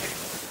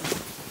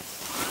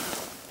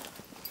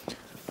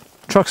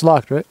 Truck's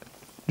locked, right?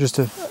 Just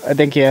to... I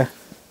think, yeah.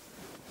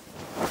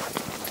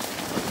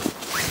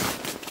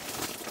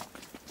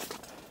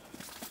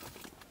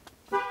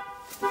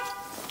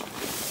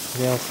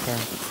 Yeah,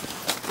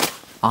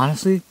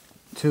 Honestly,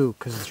 too,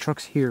 because the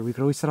truck's here, we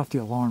could always set off the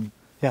alarm.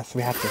 yes,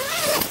 we have to.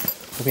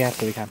 If we have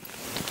to, we can.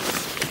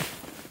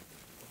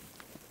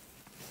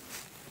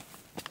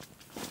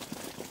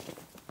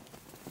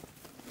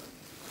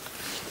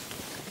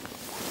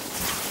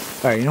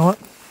 Alright, you know what?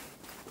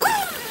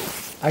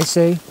 I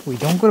say we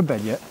don't go to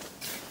bed yet.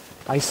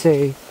 I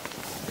say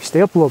we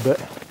stay up a little bit,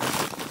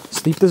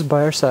 sleep this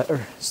by our side,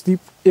 or sleep,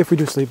 if we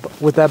do sleep,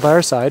 with that by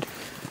our side,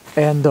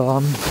 and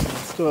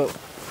Let's do it.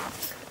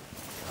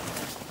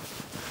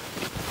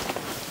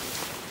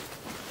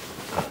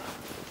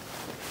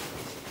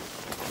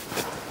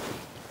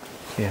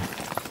 yeah.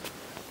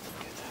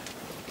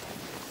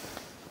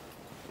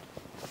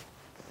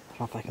 I don't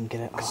know if I can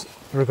get it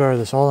off.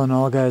 Regardless, all in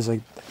all, guys,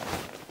 like,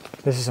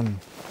 this is some...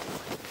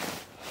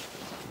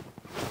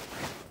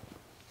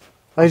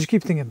 I just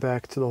keep thinking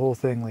back to the whole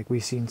thing, like, we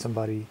seen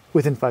somebody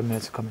within 5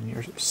 minutes of coming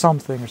here,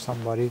 something or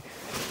somebody.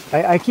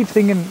 I keep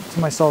thinking to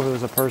myself it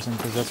was a person,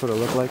 because that's what it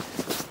looked like.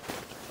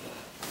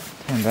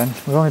 Damn, Ben,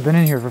 we've only been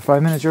in here for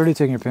 5 minutes, you're already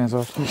taking your pants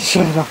off.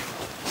 Shut it up.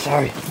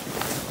 Sorry.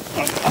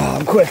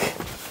 I'm quick.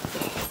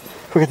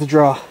 Quick at the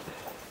draw.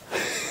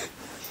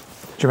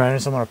 Do you imagine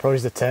someone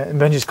approaches the tent, and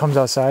Ben just comes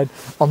outside,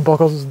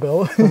 unbuckles his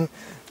belt?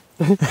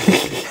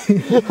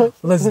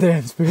 Let's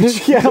dance,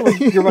 bitch. Yeah, like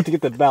you're about to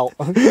get the belt.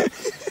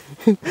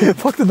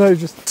 Fuck the knife,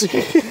 just...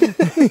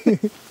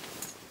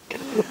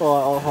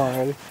 Oh, hold on,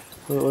 ready?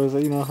 What is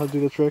it? You know how to do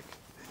the trick?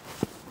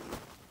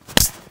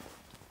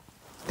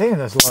 Damn,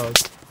 that's loud.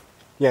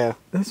 Yeah.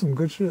 That's some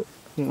good shit.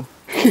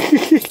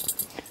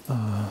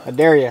 I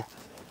dare ya.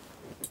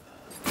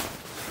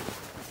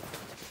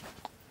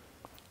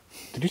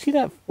 Did you see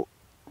that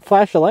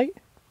flash of light?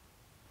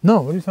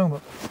 No, what are you talking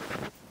about?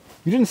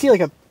 You didn't see like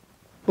a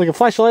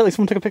flash of light like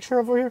someone took a picture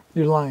of over here?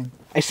 You're lying.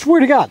 I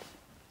swear to God.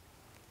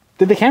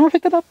 Did the camera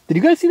pick that up? Did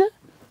you guys see that?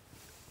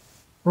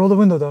 Roll the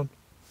window down.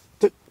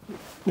 What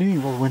do you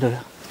mean roll the window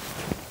down?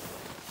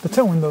 The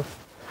tent window.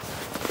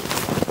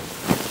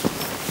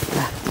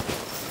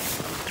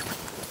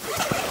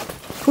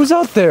 Who's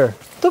out there?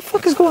 What the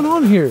fuck is going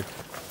on here?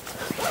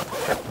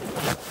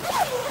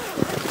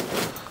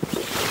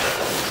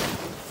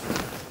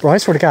 Bro, I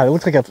swear to God, it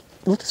looks like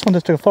someone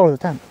just took a photo of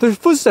the tent. There's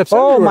footsteps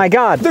Oh everywhere. my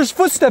God. There's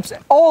footsteps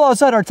all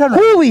outside our tent.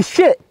 Holy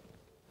shit!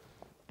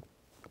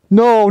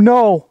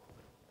 No.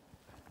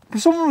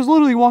 Someone was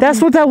literally walking.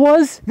 That's what that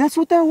was? That's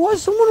what that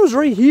was. Someone was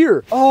right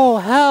here. Oh,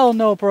 hell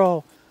no,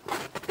 bro.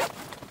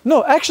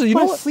 No, actually, you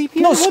know Wanna what? sleep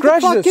here? No, What the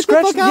scratch fuck? this. Get the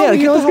Scratch fuck this. out Yeah, of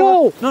here. get the Let's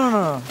hell go. out.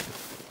 No.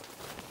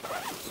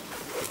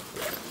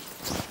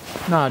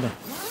 Nah, no.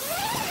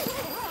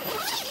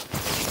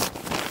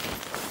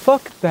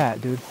 Fuck that,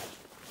 dude.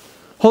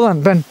 Hold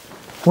on, Ben.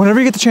 Whenever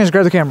you get the chance,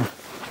 grab the camera.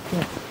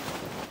 Yeah.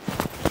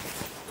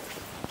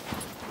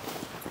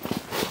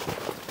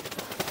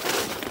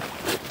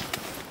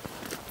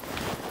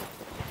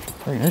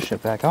 Bring this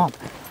shit back on.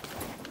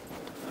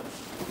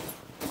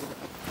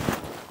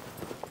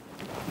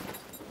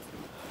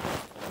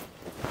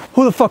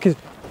 Who the fuck is...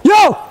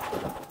 Yo!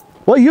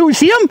 What, you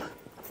see him?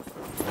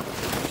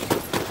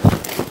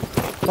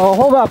 Oh,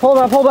 hold up.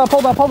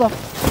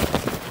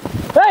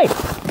 Hey!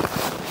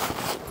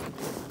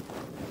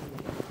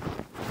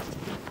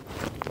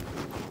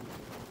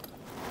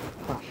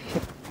 Oh,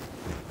 shit.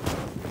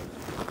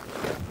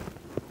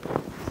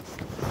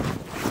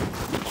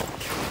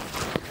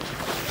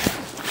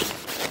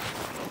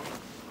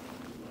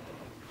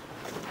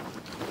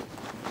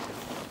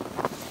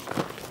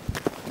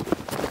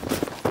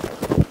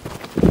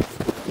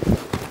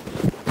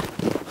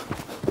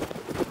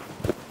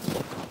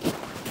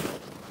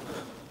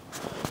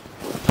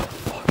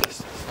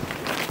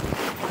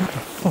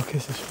 Fuck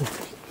is this for?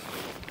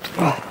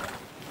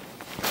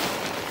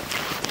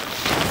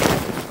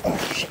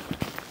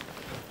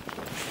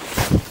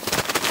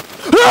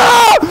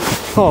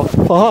 Oh,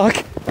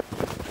 fuck.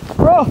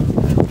 Bro!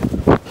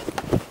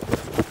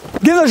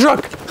 Get in the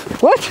truck.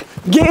 What?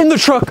 Get in the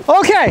truck.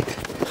 Okay.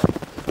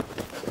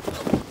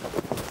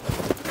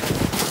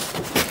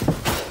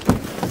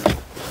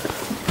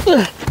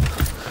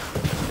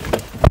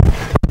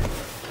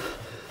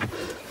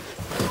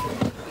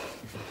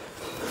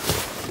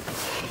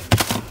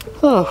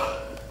 Oh.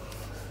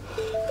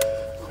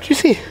 What'd you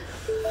see?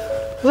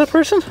 Was that a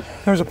person?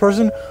 There was a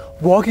person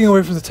walking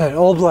away from the tent,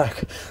 all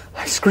black.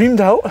 I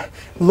screamed out,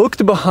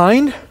 looked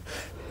behind,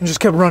 and just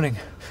kept running.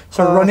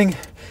 Started running,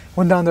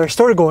 went down there. I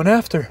started going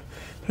after.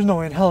 There's no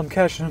way in hell I'm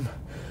catching him.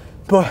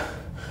 But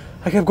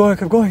I kept going,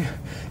 kept going. You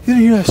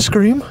didn't hear that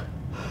scream?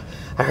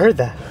 I heard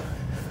that.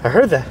 I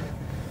heard that.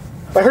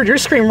 I heard your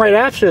scream right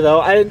after,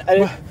 though. I didn't.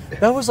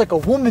 That was like a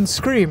woman's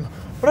scream.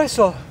 What I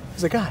saw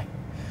was a guy.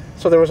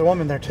 So there was a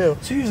woman there, too.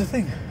 So here's the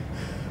thing.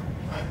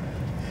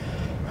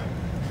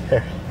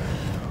 Here.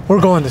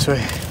 We're going this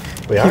way.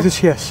 We are?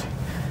 Yes.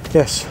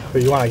 Yes.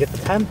 But you want to get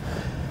the pen?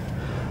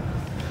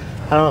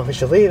 I don't know if we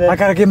should leave it. I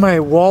gotta get my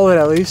wallet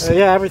at least.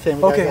 Yeah,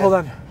 everything. Okay, hold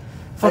on.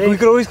 Fuck, we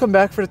could always come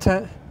back for the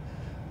tent.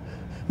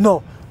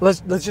 No,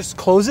 let's just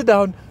close it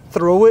down,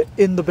 throw it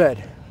in the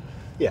bed.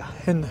 Yeah.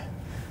 And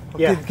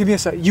yeah. Give me a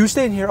sec. You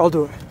stay in here, I'll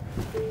do it.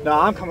 No,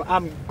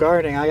 I'm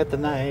guarding. I got the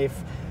knife.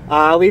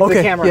 Leave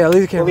the camera. Yeah,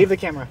 leave the camera. We'll leave the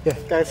camera. Yeah.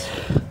 Guys,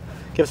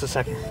 give us a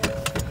second.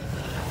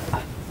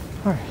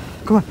 Alright,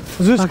 come on. Let's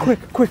do this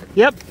quick.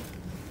 Yep.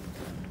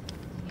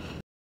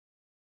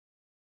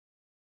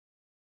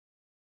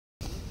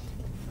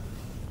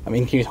 I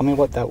mean, can you tell me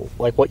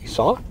what you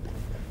saw?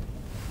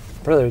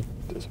 Brother,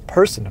 there's a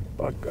person,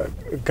 a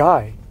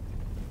guy.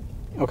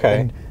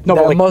 Okay. And No,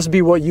 that but must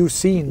be what you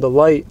seen, the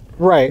light.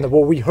 right. And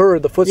what we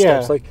heard, the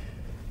footsteps. Yeah.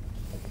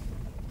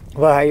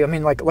 Well, I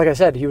mean, like I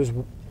said, he was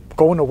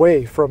going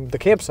away from the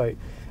campsite.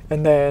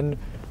 And then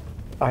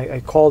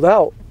I called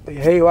out,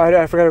 hey,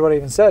 I forgot what I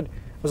even said.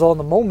 It was all in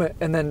the moment.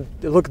 And then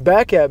it looked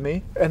back at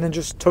me and then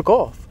just took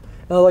off.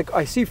 And like,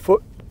 I see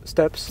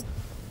footsteps,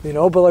 you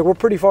know, but like we're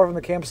pretty far from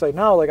the campsite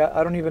now. Like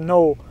I don't even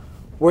know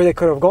where they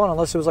could have gone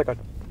unless it was like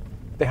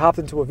they hopped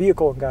into a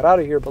vehicle and got out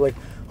of here. But like,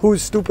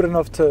 who's stupid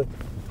enough to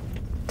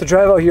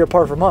drive out here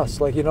apart from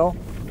us? Like, you know?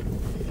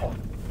 Yeah.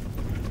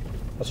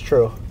 That's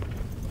true.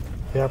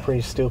 We are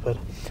pretty stupid.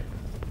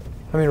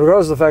 I mean,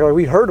 regardless of the fact, like,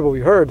 we heard what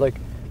we heard. Like,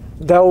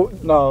 that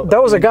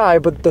was a guy,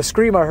 but the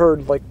scream I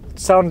heard, like,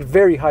 sounded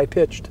very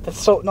high-pitched.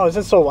 It's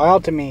just so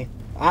wild to me.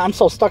 I'm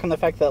so stuck in the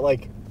fact that,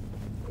 like,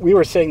 we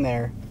were sitting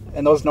there,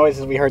 and those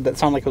noises we heard that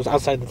sound like it was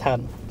outside the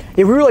tent.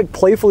 Yeah, we were, like,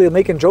 playfully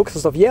making jokes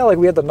and stuff. Yeah, like,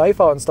 we had the knife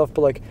out and stuff,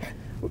 but, like,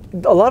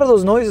 a lot of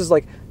those noises,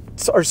 like,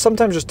 are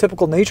sometimes just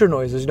typical nature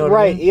noises, you know what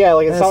I mean? Right, yeah,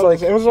 like, it was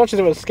like, as much as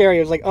it was scary,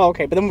 it was like, oh,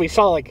 okay, but then we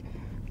saw, like,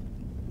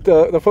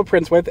 the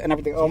footprints with and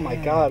everything. Oh my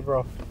god,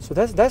 bro. So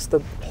that's the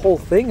whole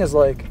thing is,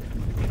 like,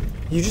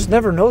 you just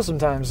never know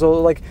sometimes. So,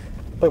 like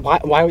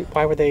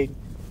why were they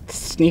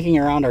sneaking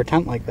around our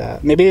tent like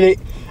that? Maybe they...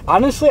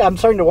 Honestly, I'm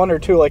starting to wonder,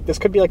 too, like, this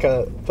could be, like,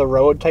 the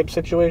road type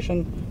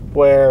situation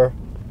where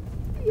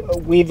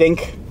we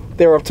think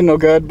they were up to no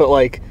good, but,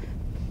 like,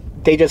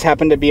 they just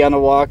happened to be on a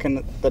walk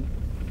in the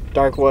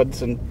dark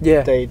woods, and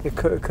they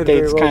could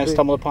kind of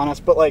stumbled upon us.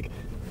 But, like,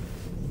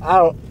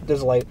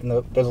 there's a light in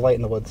the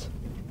woods.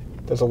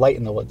 There's a light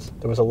in the woods.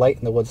 There was a light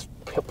in the woods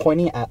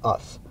pointing at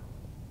us.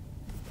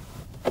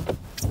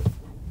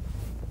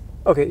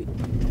 Okay.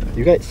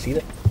 You guys see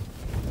that?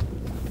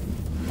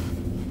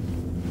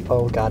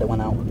 Oh god, it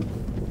went out.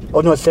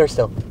 Oh no, it's there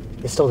still.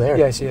 It's still there.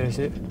 Yeah, I see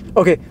it.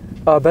 Okay,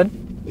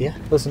 Ben? Yeah?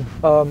 Listen,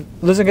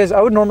 guys,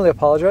 I would normally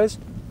apologize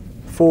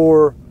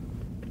for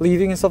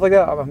leaving and stuff like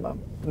that.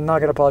 I'm not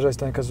going to apologize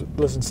then because,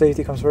 listen,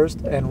 safety comes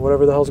first and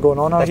whatever the hell's going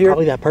on out here. That's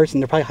probably that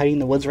person. They're probably hiding in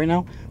the woods right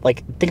now.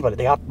 Like, think about it.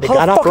 They got How off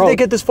the fuck road. did they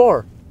get this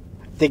far?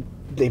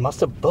 They must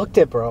have booked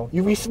it, bro.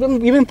 We've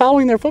been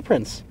following their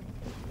footprints.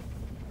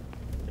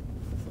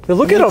 Hey,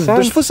 look at them.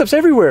 There's footsteps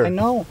everywhere. I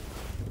know.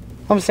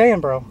 I'm saying,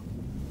 bro.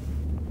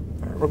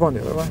 Right, we're going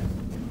the other way.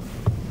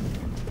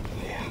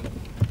 Yeah.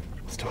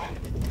 Let's do it.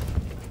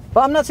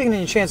 But I'm not taking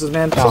any chances,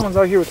 man. If No. someone's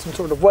out here with some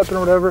sort of weapon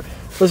or whatever.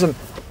 Listen,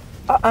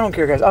 I don't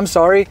care, guys. I'm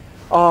sorry.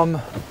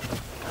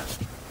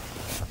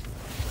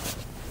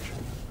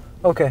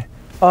 Okay.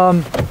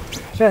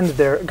 Should end it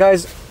there.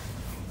 Guys,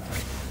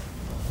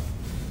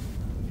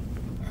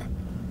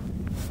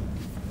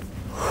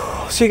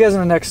 see you guys in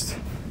the next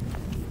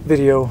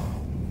video,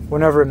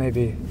 whenever it may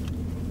be.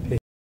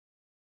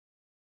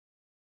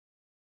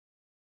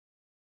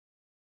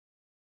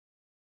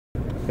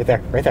 Right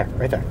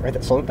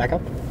there. Slow it back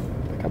up.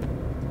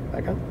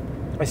 Back up.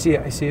 I see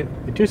it.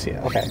 You do see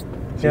it. Okay. So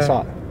Yeah. you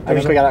saw it. I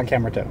think we got it on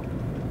camera too.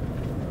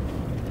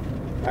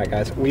 Alright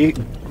guys, we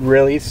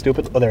really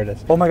stupid. Oh, there it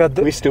is. Oh my god.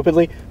 We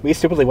stupidly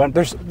went.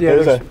 There's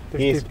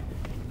He's.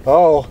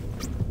 Oh,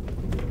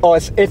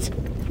 it's.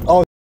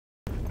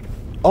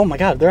 Oh my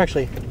god, they're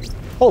actually.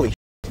 Holy.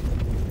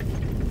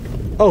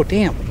 Oh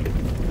damn.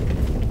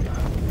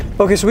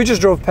 Okay, so we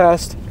just drove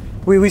past.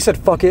 We said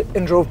fuck it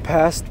and drove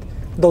past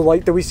the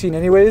light that we seen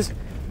anyways.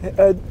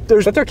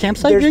 Is that their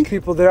campsite? There's Drink?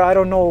 people there. I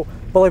don't know,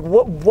 but like,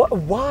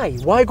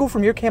 why go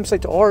from your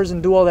campsite to ours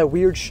and do all that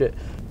weird shit?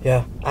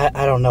 Yeah,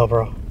 I don't know,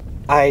 bro.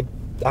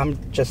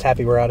 I'm just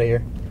happy we're out of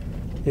here.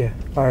 Yeah.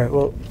 All right.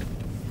 Well,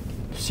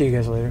 see you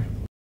guys later.